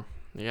 2 more.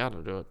 You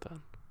gotta do it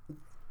then.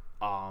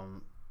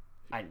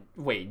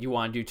 Wait, you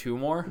want to do 2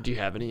 more? Do you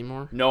have any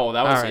more? No,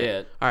 that was All right.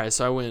 it. All right,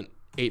 so I went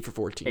 8 for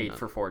 14. 8 then.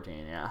 for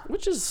 14, yeah.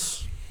 Which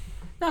is...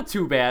 Not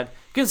too bad,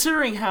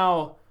 considering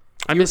how...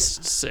 I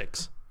missed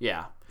 6.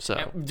 Yeah. So...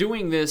 And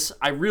doing this,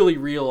 I really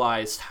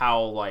realized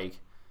how, like,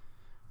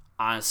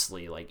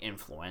 honestly, like,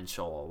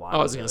 influential a lot I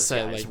was of going to those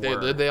say, guys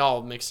like, were. they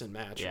all mix and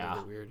match. Yeah.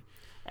 Really weird.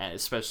 And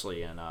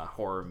especially in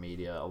horror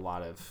media, a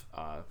lot of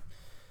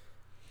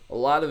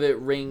it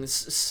rings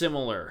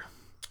similar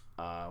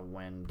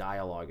when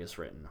dialogue is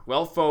written.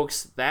 Well,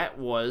 folks, that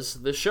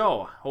was the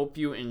show. Hope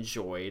you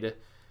enjoyed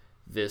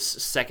this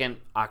second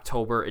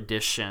October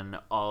edition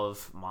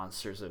of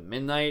Monsters at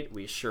Midnight.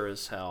 We sure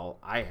as hell,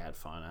 I had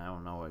fun. I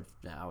don't know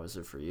how was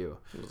it for you.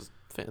 It was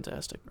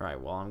fantastic. All right,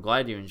 well, I'm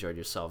glad you enjoyed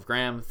yourself.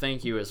 Graham,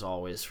 thank you as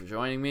always for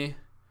joining me.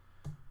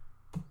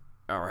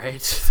 All right,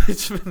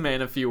 it's been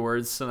man a few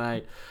words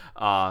tonight.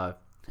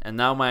 And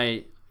now,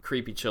 my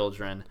creepy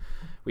children,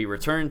 we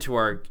return to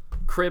our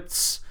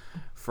crypts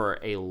for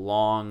a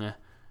long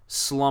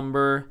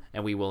slumber,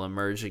 and we will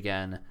emerge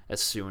again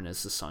as soon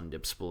as the sun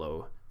dips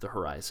below the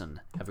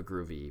horizon. Have a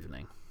groovy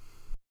evening.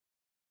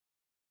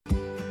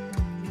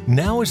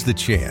 Now is the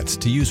chance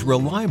to use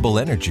reliable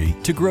energy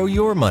to grow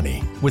your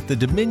money with the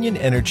Dominion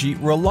Energy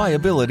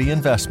Reliability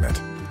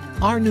Investment.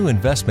 Our new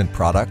investment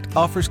product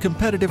offers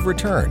competitive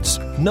returns,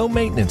 no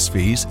maintenance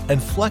fees,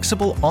 and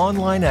flexible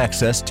online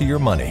access to your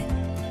money.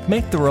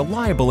 Make the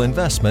reliable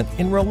investment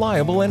in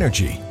reliable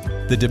energy.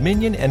 The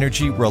Dominion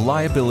Energy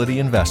Reliability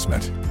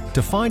Investment.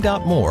 To find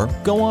out more,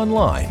 go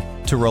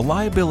online to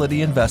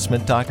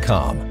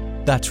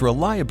reliabilityinvestment.com. That's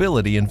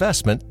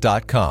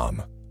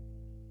reliabilityinvestment.com.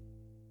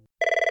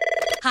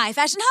 Hi,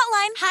 Fashion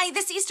Hotline. Hi,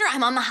 this Easter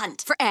I'm on the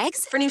hunt. For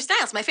eggs? For new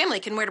styles my family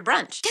can wear to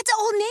brunch. Get to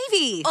Old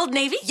Navy. Old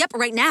Navy? Yep,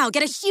 right now,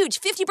 get a huge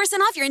 50%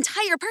 off your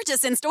entire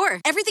purchase in store.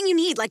 Everything you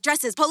need, like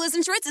dresses, polos,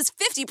 and shorts, is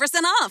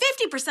 50% off.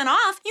 50%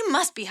 off? You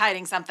must be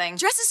hiding something.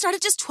 Dresses start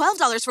at just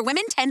 $12 for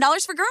women,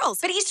 $10 for girls.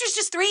 But Easter's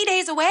just 3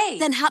 days away.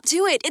 Then hop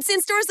to it. It's in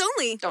stores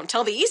only. Don't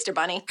tell the Easter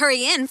Bunny.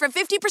 Hurry in for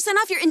 50%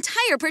 off your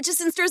entire purchase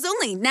in stores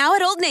only. Now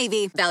at Old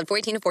Navy. Valid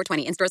 4/18 to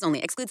 4/20. In stores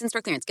only. Excludes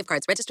in-store clearance. Gift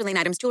cards. Register lane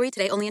items. Jewelry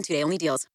today only and 2-day only deals.